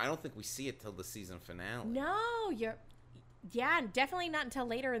it. I don't think we see it till the season finale. No, Yeah, definitely not until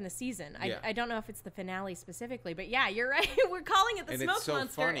later in the season. Yeah. I don't know if it's the finale specifically, but yeah, you're right. We're calling it the And smoke it's so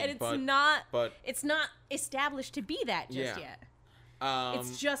monster, funny, and but it's not established to be that just Yeah. yet. Um,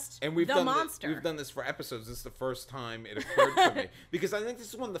 It's just and we've the done monster. We've done this for episodes. This is the first time it occurred to me because I think this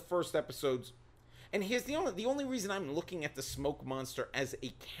is one of the first episodes. And here's the only reason I'm looking at the smoke monster as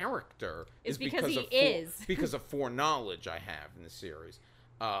a character Is is because he of is. because of foreknowledge I have in the series.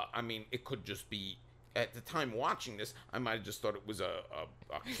 I mean, it could just be. At the time watching this, I might have just thought it was a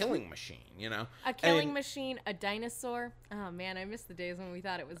killing machine, you know? A killing And machine, a dinosaur. Oh man, I miss the days when we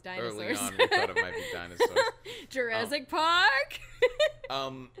thought it was dinosaurs. early on, we thought it might be dinosaurs. Jurassic Park.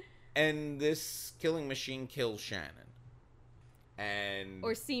 And this killing machine kills Shannon. And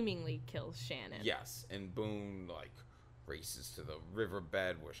Or seemingly kills Shannon. yes, and Boone like races to the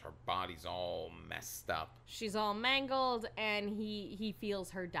riverbed where her body's all messed up. She's all mangled, and he feels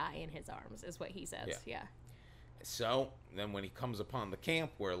her die in his arms, is what he says. Yeah. So then when he comes upon the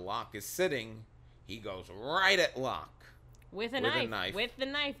camp where Locke is sitting, he goes right at Locke. With a knife. With the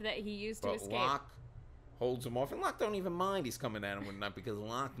knife that he used to But escape. Locke holds him off, and Locke don't even mind he's coming at him with a knife because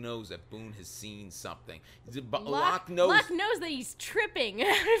Locke knows that Boone has seen something. But Locke knows that he's tripping out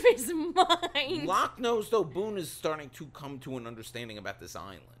of his mind. Locke knows though Boone is starting to come to an understanding about this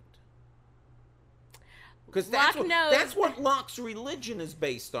island. Because that's what Locke's religion is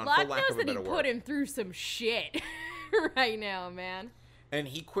based on, for Locke lack knows of a that he better put word. him through some shit right now, man. And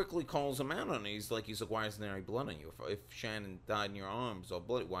he quickly calls him out on it. He's like, why isn't there any blood on you? If Shannon died in your arms all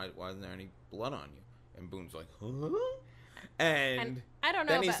bloody, why isn't there any blood on you? And Boone's like, huh? And I don't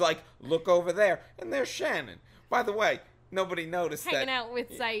know. then he's like, look over there, and there's Shannon. By the way, nobody noticed hanging out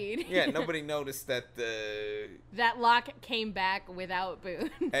with Saeed. Yeah, nobody noticed that. That Locke came back without Boone.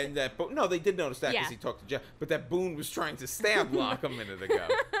 And that, no, they did notice that because Yeah. he talked to Jeff. But that Boone was trying to stab Locke a minute ago.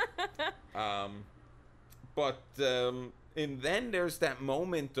 And then there's that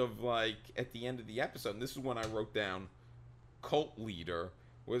moment of like at the end of the episode. And this is when I wrote down, cult leader.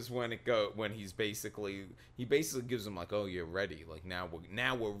 Was when he basically gives him like, oh, you're ready, like now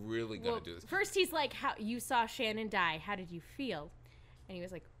we're really gonna do this. First he's like, how you saw Shannon die, how did you feel? And he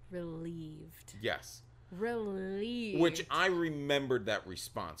was like, relieved. Yes. Relieved. Which I remembered that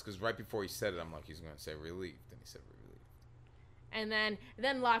response because right before he said it, I'm like, he's gonna say relieved, and he said relieved. And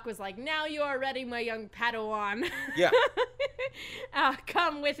then Locke was like, now you are ready, my young Padawan. Yeah.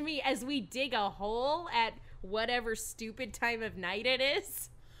 Come with me as we dig a hole at whatever stupid time of night it is.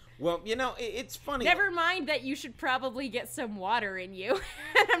 Well, it's funny. Never mind that you should probably get some water in you.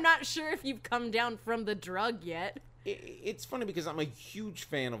 And I'm not sure if you've come down from the drug yet. It's funny because I'm a huge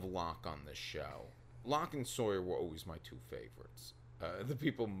fan of Locke on this show. Locke and Sawyer were always my two favorites. The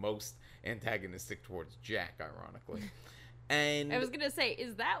people most antagonistic towards Jack, ironically. And I was going to say,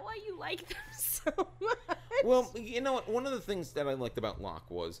 is that why you like them so much? Well, you know what? One of the things that I liked about Locke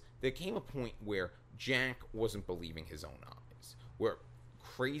was there came a point where Jack wasn't believing his own eyes, where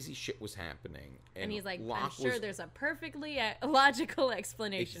crazy shit was happening. And he's like, Locke I'm sure there's a perfectly logical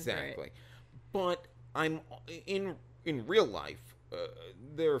explanation for it. Exactly. But I'm in real life,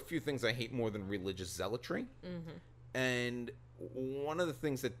 there are a few things I hate more than religious zealotry. Mm-hmm. And one of the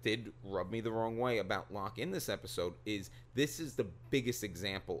things that did rub me the wrong way about Locke in this episode is this is the biggest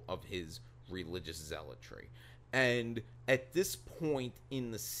example of his religious zealotry. And at this point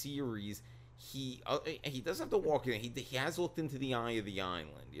in the series, he doesn't have to walk in. He has looked into the eye of the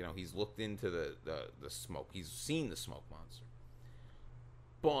island. He's looked into the smoke. He's seen the smoke monster.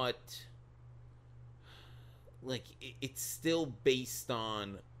 But like it's still based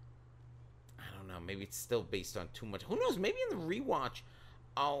on, I don't know, maybe it's still based on too much. Who knows? Maybe in the rewatch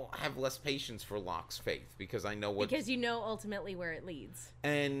I'll have less patience for Locke's faith because I know what, because you know ultimately where it leads.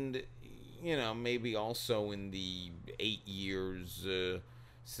 And maybe also in the 8 years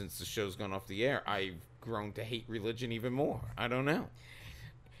since the show's gone off the air, I've grown to hate religion even more. I don't know.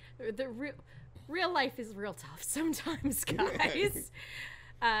 The real life is real tough sometimes, guys.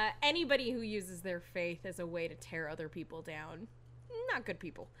 Anybody who uses their faith as a way to tear other people down, not good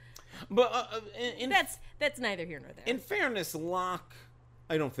people. But that's neither here nor there. In fairness, Locke,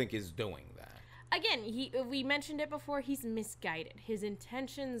 I don't think is doing that. Again, we mentioned it before, he's misguided. His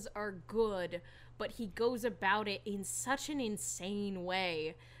intentions are good, but he goes about it in such an insane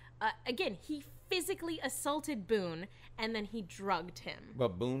way. Again, he physically assaulted Boone, and then he drugged him.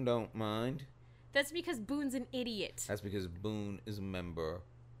 But Boone don't mind. That's because Boone's an idiot. That's because Boone is a member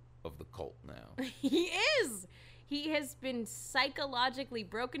of the cult now. He is! He has been psychologically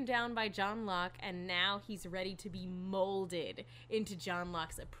broken down by John Locke, and now he's ready to be molded into John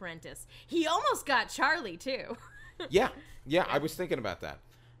Locke's apprentice. He almost got Charlie, too. Yeah, I was thinking about that.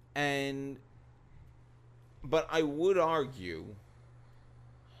 And But I would argue,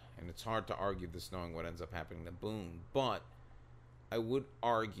 and it's hard to argue this knowing what ends up happening to Boone, but I would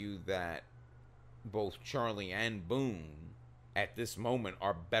argue that both Charlie and Boone at this moment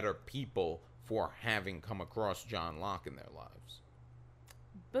are better people for having come across John Locke in their lives.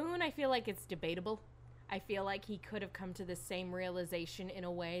 Boone, I feel like it's debatable. I feel like he could have come to the same realization in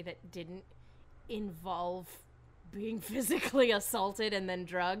a way that didn't involve being physically assaulted and then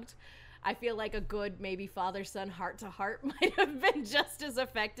drugged. I feel like a good maybe father-son heart-to-heart might have been just as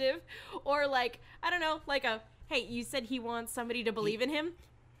effective. Or like, I don't know, like a, hey, you said he wants somebody to believe in him?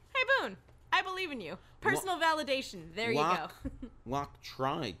 Hey, Boone, I believe in you. Personal validation. There Locke, you go. Locke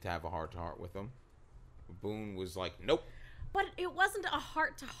tried to have a heart-to-heart with him. Boone was like, nope. But it wasn't a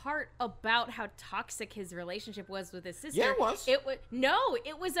heart-to-heart about how toxic his relationship was with his sister. Yeah, it was.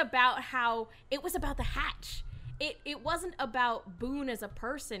 It was about how, it was about the hatch. It wasn't about Boone as a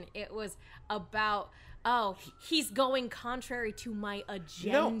person. It was about, oh, he's going contrary to my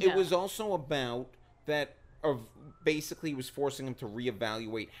agenda. No, it was also about that, of basically was forcing him to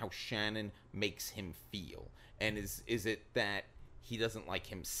reevaluate how Shannon makes him feel. And is it that he doesn't like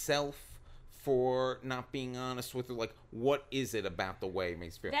himself for not being honest with her? Like, what is it about the way it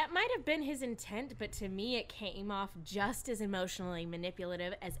makes him feel? That might have been his intent, but to me it came off just as emotionally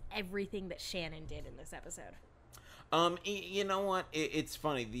manipulative as everything that Shannon did in this episode. You know what? It's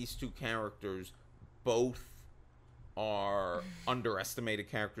funny. These two characters both are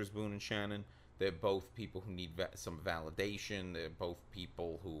underestimated characters, Boone and Shannon. They're both people who need some validation. They're both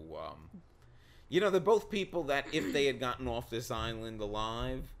people who, they're both people that if they had gotten off this island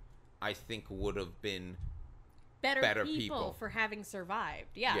alive, I think would have been better people for having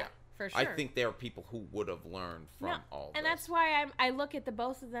survived. Yeah, for sure. I think there are people who would have learned from all this. And that's why I look at the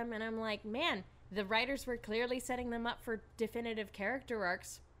both of them and I'm like, man, the writers were clearly setting them up for definitive character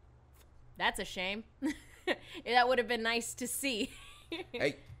arcs. That's a shame. That would have been nice to see.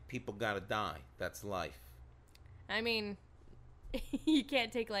 Hey, people gotta die. That's life. I mean, you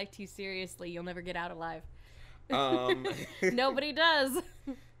can't take life too seriously. You'll never get out alive. Nobody does.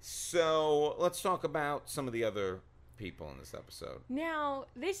 So, let's talk about some of the other people in this episode. Now,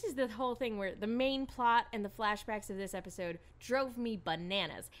 this is the whole thing where the main plot and the flashbacks of this episode drove me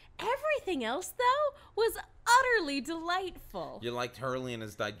bananas. Everything else, though, was utterly delightful. You liked Hurley and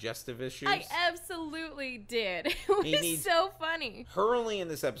his digestive issues? I absolutely did. It was so funny. Hurley in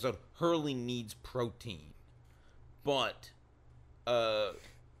this episode, Hurley needs protein. But, and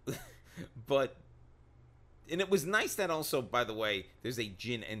it was nice that also, by the way, there's a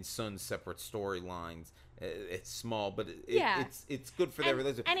Jin and Sun separate storylines. It's small, but it's good for their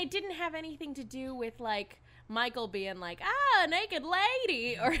relationship. And it didn't have anything to do with, like, Michael being like, naked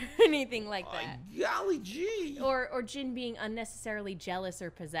lady, or anything like that. Golly gee. Or Jin being unnecessarily jealous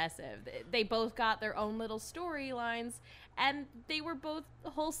or possessive. They both got their own little storylines, and they were both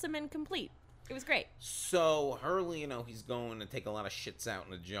wholesome and complete. It was great. So, Hurley, he's going to take a lot of shits out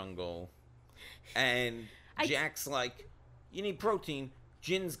in the jungle. And Jack's like, you need protein.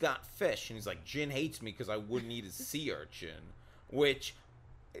 Jin's got fish. And he's like, Jin hates me because I wouldn't eat a sea urchin. Which,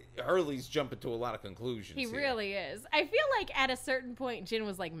 Hurley's jumping to a lot of conclusions He here. really is. I feel like at a certain point, Jin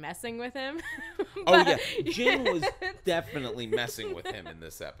was, like, messing with him. Oh, yeah. Jin was definitely messing with him in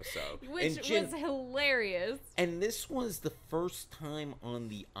this episode. Which was hilarious. And this was the first time on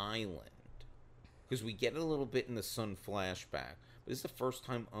the island. Because we get it a little bit in the Sun flashback. But this is the first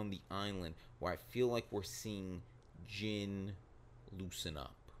time on the island where I feel like we're seeing Jin loosen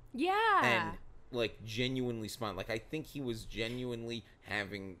up. Yeah. And, like, genuinely smile. Like, I think he was genuinely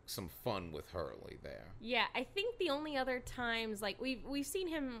having some fun with Hurley there. Yeah, I think the only other times, like, we've seen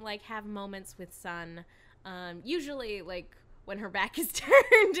him, like, have moments with Sun. Usually, like, when her back is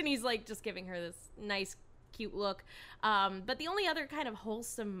turned and he's, like, just giving her this nice, cute look. But the only other kind of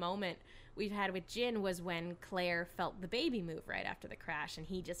wholesome moment we've had with Jin was when Claire felt the baby move right after the crash, and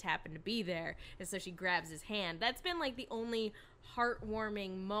he just happened to be there, and so she grabs his hand. That's been, like, the only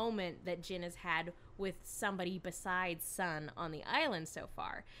heartwarming moment that Jin has had with somebody besides Sun on the island so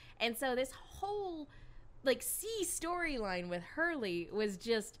far. And so this whole, like, sea storyline with Hurley was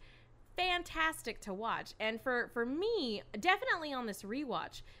just fantastic to watch. And for me, definitely on this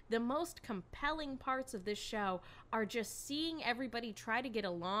rewatch, the most compelling parts of this show are just seeing everybody try to get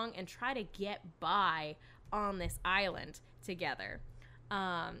along and try to get by on this island together.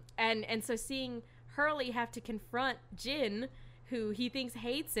 And so seeing Hurley have to confront Jin, who he thinks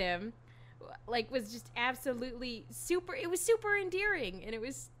hates him, like, was just absolutely it was super endearing, and it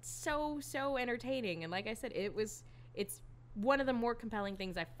was so entertaining. And like I said, it's one of the more compelling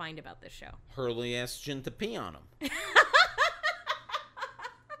things I find about this show. Hurley asked Jin to pee on him.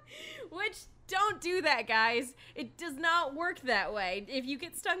 Which Don't do that, guys. It does not work that way. If you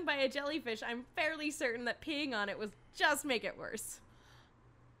get stung by a jellyfish, I'm fairly certain that peeing on it was just make it worse.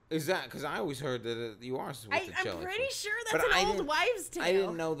 Is that because I always heard that you are with the I'm jellyfish. pretty sure But that's I an old didn't- wives' tale. I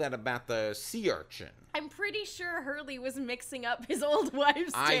didn't know that about the sea urchin. I'm pretty sure Hurley was mixing up his old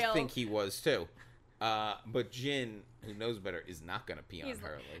wives' tale. I think he was too. But Jin, who knows better, is not going to pee on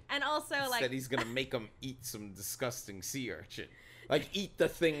Hurley. And also, like... Instead, he's going to make him eat some disgusting sea urchin. Like, eat the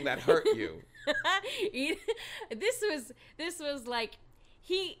thing that hurt you. This was like...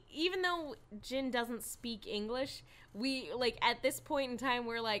 Even though Jin doesn't speak English, we, like, at this point in time,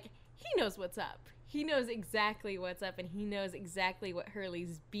 we're like, he knows what's up. He knows exactly what's up, and he knows exactly what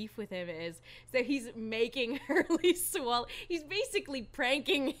Hurley's beef with him is. So he's making Hurley swallow. He's basically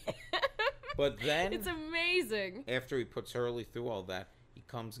pranking him. But then, it's amazing. After he puts Hurley through all that, he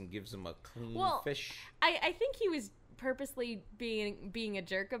comes and gives him a clean fish. I think he was purposely being a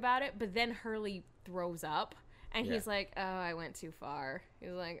jerk about it, but then Hurley throws up. And he's like, oh, I went too far.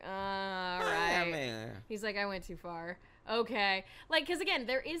 He's like, all right. He's like, I went too far. Okay. Like, because, again,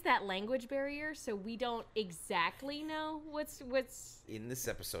 there is that language barrier, so we don't exactly know what's... In this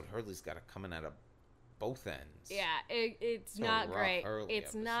episode, Hurley's got it coming out of both ends. Yeah, it's not great.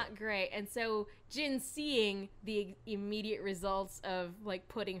 It's not great. And so Jin, seeing the immediate results of, like,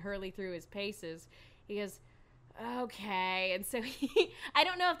 putting Hurley through his paces, he goes... Okay, and so I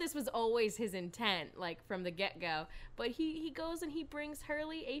don't know if this was always his intent, like, from the get-go, but he goes and he brings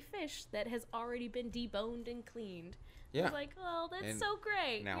Hurley a fish that has already been deboned and cleaned. Yeah. He's like, oh, that's so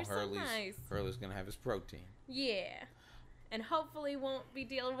great. Now you're so nice. Hurley's going to have his protein. Yeah. And hopefully won't be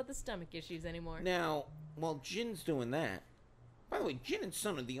dealing with the stomach issues anymore. Now, while Jin's doing that, by the way, Jin and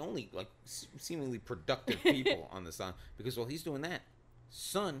Sun are the only, like, seemingly productive people on this island, because while he's doing that,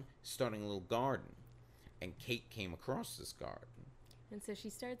 Sun is starting a little garden. And Kate came across this garden. And so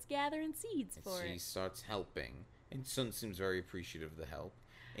she starts gathering seeds for it. She starts helping. And Sun seems very appreciative of the help.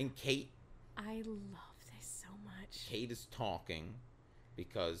 And Kate... I love this so much. Kate is talking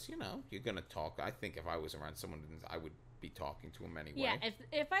because, you know, you're going to talk. I think if I was around someone, I would be talking to him anyway. Yeah,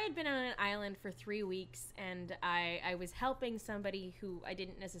 if I had been on an island for 3 weeks and I was helping somebody who I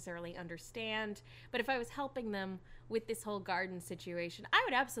didn't necessarily understand, but if I was helping them with this whole garden situation, I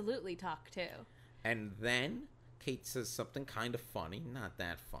would absolutely talk too. And then Kate says something kind of funny. Not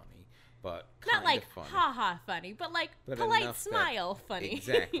that funny, but kind of funny. Not like ha-ha funny. but like polite smile funny.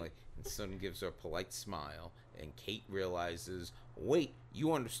 Exactly. And Sun gives her a polite smile. And Kate realizes, wait,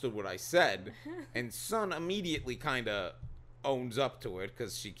 you understood what I said. And Sun immediately kind of owns up to it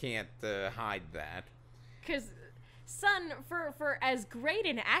because she can't hide that. Because Sun, for as great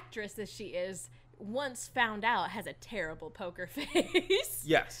an actress as she is, once found out has a terrible poker face.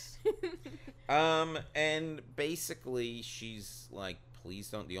 Yes. And basically she's like, please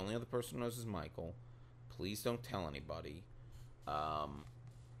don't, the only other person who knows is Michael. Please don't tell anybody.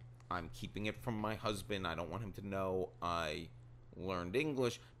 I'm keeping it from my husband. I don't want him to know I learned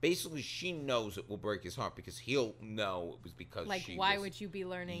English. Basically, she knows it will break his heart because he'll know it was because why would you be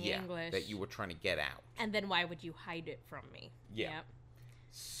learning English? That you were trying to get out. And then why would you hide it from me? Yeah. Yep.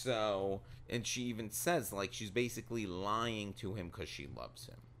 So, and she even says, like, she's basically lying to him because she loves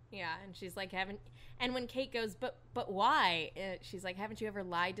him. Yeah, and she's like, and when Kate goes, but why? She's like, haven't you ever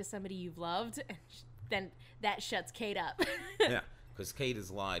lied to somebody you've loved? And then that shuts Kate up. Yeah, because Kate has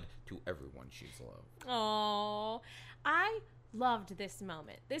lied to everyone she's loved. Oh, I loved this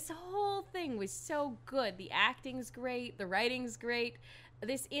moment. This whole thing was so good. The acting's great. The writing's great.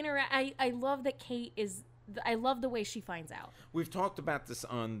 I love that Kate is... I love the way she finds out. We've talked about this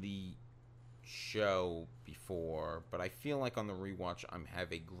on the show before, but I feel like on the rewatch I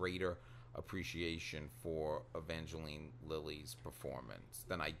have a greater appreciation for Evangeline Lilly's performance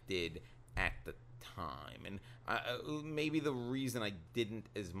than I did at the time. And maybe the reason I didn't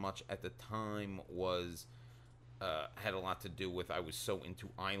as much at the time was had a lot to do with I was so into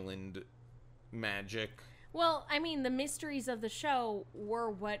island magic. Well, I mean, the mysteries of the show were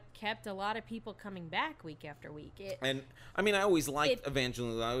what kept a lot of people coming back week after week. And, I mean, I always liked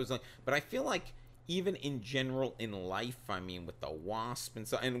Evangeline. But I feel like even in general in life, I mean, with the Wasp and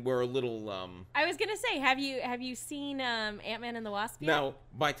so, and we're a little, I was gonna say, have you seen Ant-Man and the Wasp yet? No,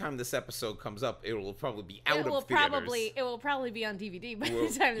 by the time this episode comes up, it will probably be out of theaters. It will probably be on DVD by the time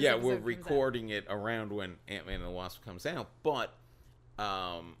this episode comes out. We're recording it around when Ant-Man and the Wasp comes out. But,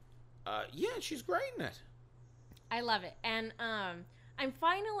 yeah, she's great in it. I love it, and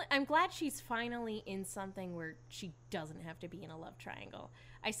I'm glad she's finally in something where she doesn't have to be in a love triangle.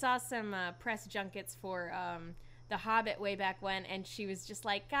 I saw some press junkets for The Hobbit way back when, and she was just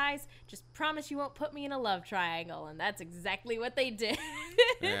like, guys, just promise you won't put me in a love triangle, and that's exactly what they did.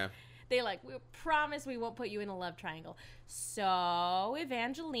 Yeah. They like, we promise we won't put you in a love triangle. So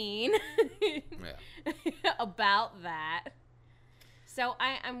Evangeline about that. So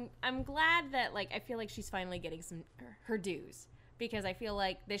I'm glad that, like, I feel like she's finally getting her dues, because I feel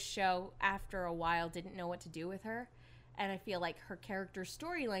like this show after a while didn't know what to do with her, and I feel like her character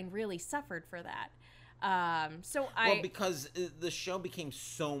storyline really suffered for that. Because the show became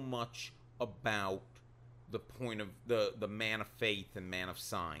so much about the point of the man of faith and man of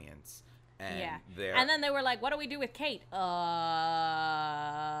science, and and then they were like, what do we do with Kate?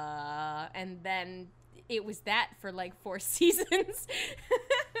 And then it was that for like 4 seasons.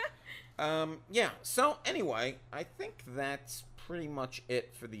 So anyway, I think that's pretty much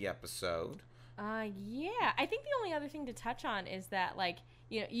it for the episode. I think the only other thing to touch on is that, like,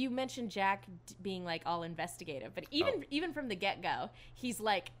 you know, you mentioned Jack being like all investigative, but even from the get-go, he's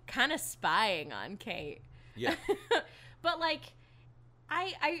like kind of spying on Kate. Yeah. But like,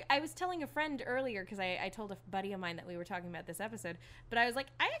 I was telling a friend earlier, because I told a buddy of mine that we were talking about this episode, but I was like,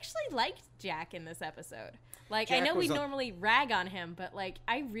 I actually liked Jack in this episode. Like, Jack, I know we normally rag on him, but like,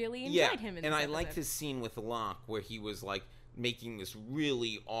 I really enjoyed him in this episode. And I liked his scene with Locke, where he was like making this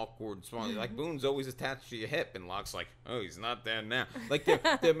really awkward smile. Like, Boone's always attached to your hip, and Locke's like, oh, he's not there now. Like, they're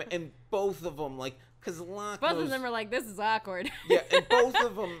and both of them, like, because Locke both of them are like, this is awkward. Yeah, and both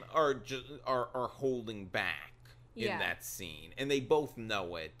of them are just are holding back in that scene, and they both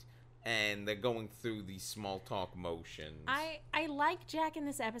know it, and they're going through these small talk motions. I like Jack in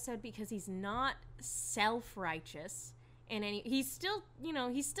this episode because he's not self-righteous, and he's still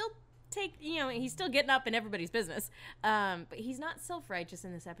getting up in everybody's business, but he's not self-righteous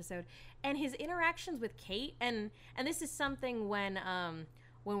in this episode. And his interactions with Kate, and this is something when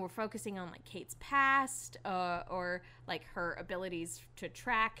we're focusing on like Kate's past, or like her abilities to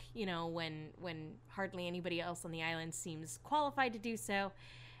track, you know, when hardly anybody else on the island seems qualified to do so.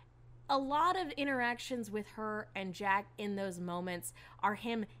 A lot of interactions with her and Jack in those moments are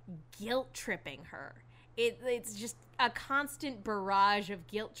him guilt tripping her. It's just a constant barrage of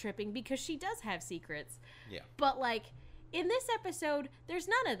guilt tripping, because she does have secrets. Yeah. But like in this episode, there's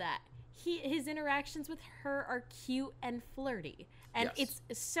none of that. His interactions with her are cute and flirty. And it's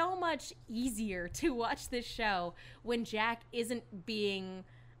so much easier to watch this show when Jack isn't being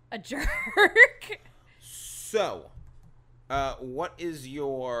a jerk. So, what is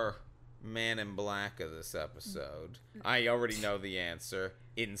your Man in Black of this episode? I already know the answer.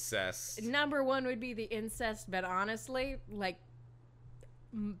 Incest. Number 1 would be the incest, but honestly, like,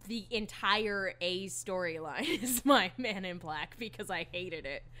 the entire A storyline is my Man in Black, because I hated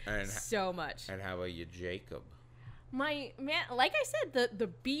it so much. And how about you, Jacob? My man, like I said, the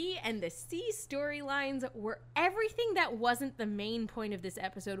B and the C storylines were everything that wasn't the main point of this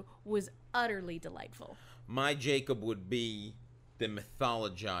episode was utterly delightful. My Jacob would be the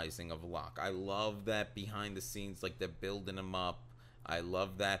mythologizing of Locke. I love that behind the scenes, like they're building him up. I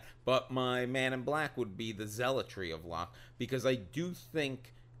love that. But my Man in Black would be the zealotry of Locke, because I do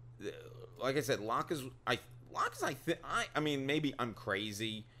think, like I said, Locke is I mean, maybe I'm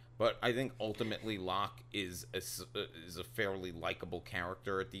crazy, but I think ultimately Locke is a fairly likable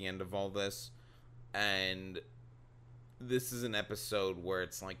character at the end of all this. And this is an episode where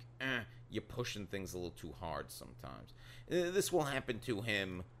it's like, you're pushing things a little too hard sometimes. This will happen to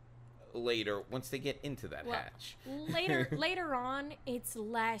him later once they get into that hatch. Later on, it's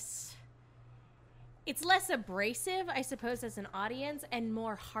less abrasive, I suppose, as an audience, and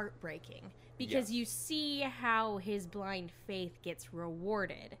more heartbreaking, because you see how his blind faith gets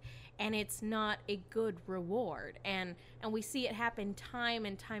rewarded, and it's not a good reward, and we see it happen time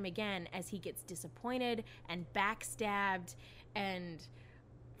and time again as he gets disappointed and backstabbed and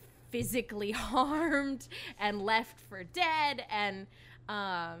physically harmed and left for dead, and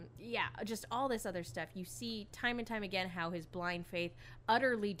just all this other stuff. You see time and time again how his blind faith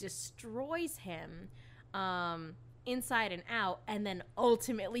utterly destroys him, inside and out, and then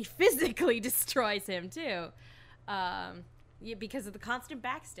ultimately physically destroys him too, because of the constant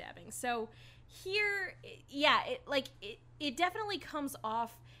backstabbing. So here, it definitely comes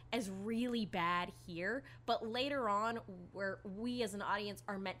off as really bad here, but later on, where we as an audience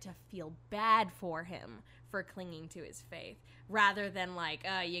are meant to feel bad for him for clinging to his faith, rather than like,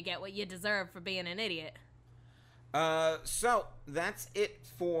 you get what you deserve for being an idiot. So that's it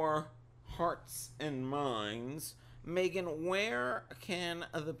for Hearts and Minds. Megan, where can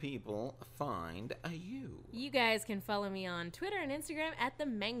the people find you? You guys can follow me on Twitter and Instagram at The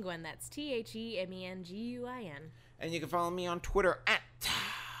Menguin. That's TheMenguin. And you can follow me on Twitter at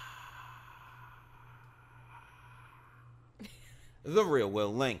The Real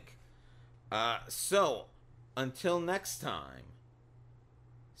Will Link. So, until next time,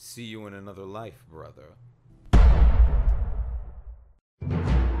 See you in another life, brother.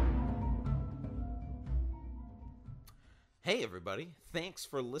 Hey, everybody. Thanks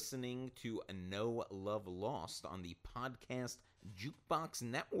for listening to No Love Lost on the Podcast Jukebox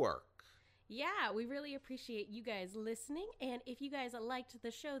Network. Yeah, we really appreciate you guys listening, and if you guys liked the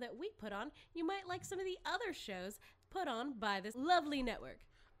show that we put on, you might like some of the other shows put on by this lovely network.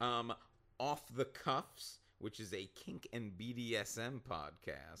 Off the Cuffs, which is a kink and BDSM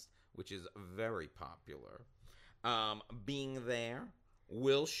podcast, which is very popular. Being There,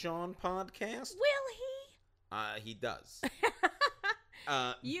 Will Sean podcast. Will he? He does.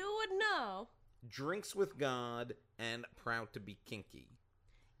 You would know. Drinks with God and Proud to be Kinky.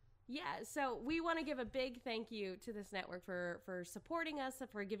 Yeah, so we want to give a big thank you to this network for supporting us,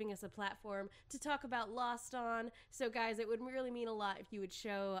 for giving us a platform to talk about Lost on. So, guys, it would really mean a lot if you would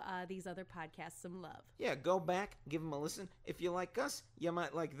show these other podcasts some love. Yeah, go back, give them a listen. If you like us, you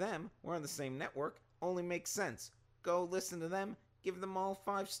might like them. We're on the same network. Only makes sense. Go listen to them. Give them all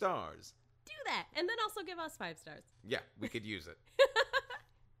 5 stars. Do that, and then also give us 5 stars. Yeah, we could use it.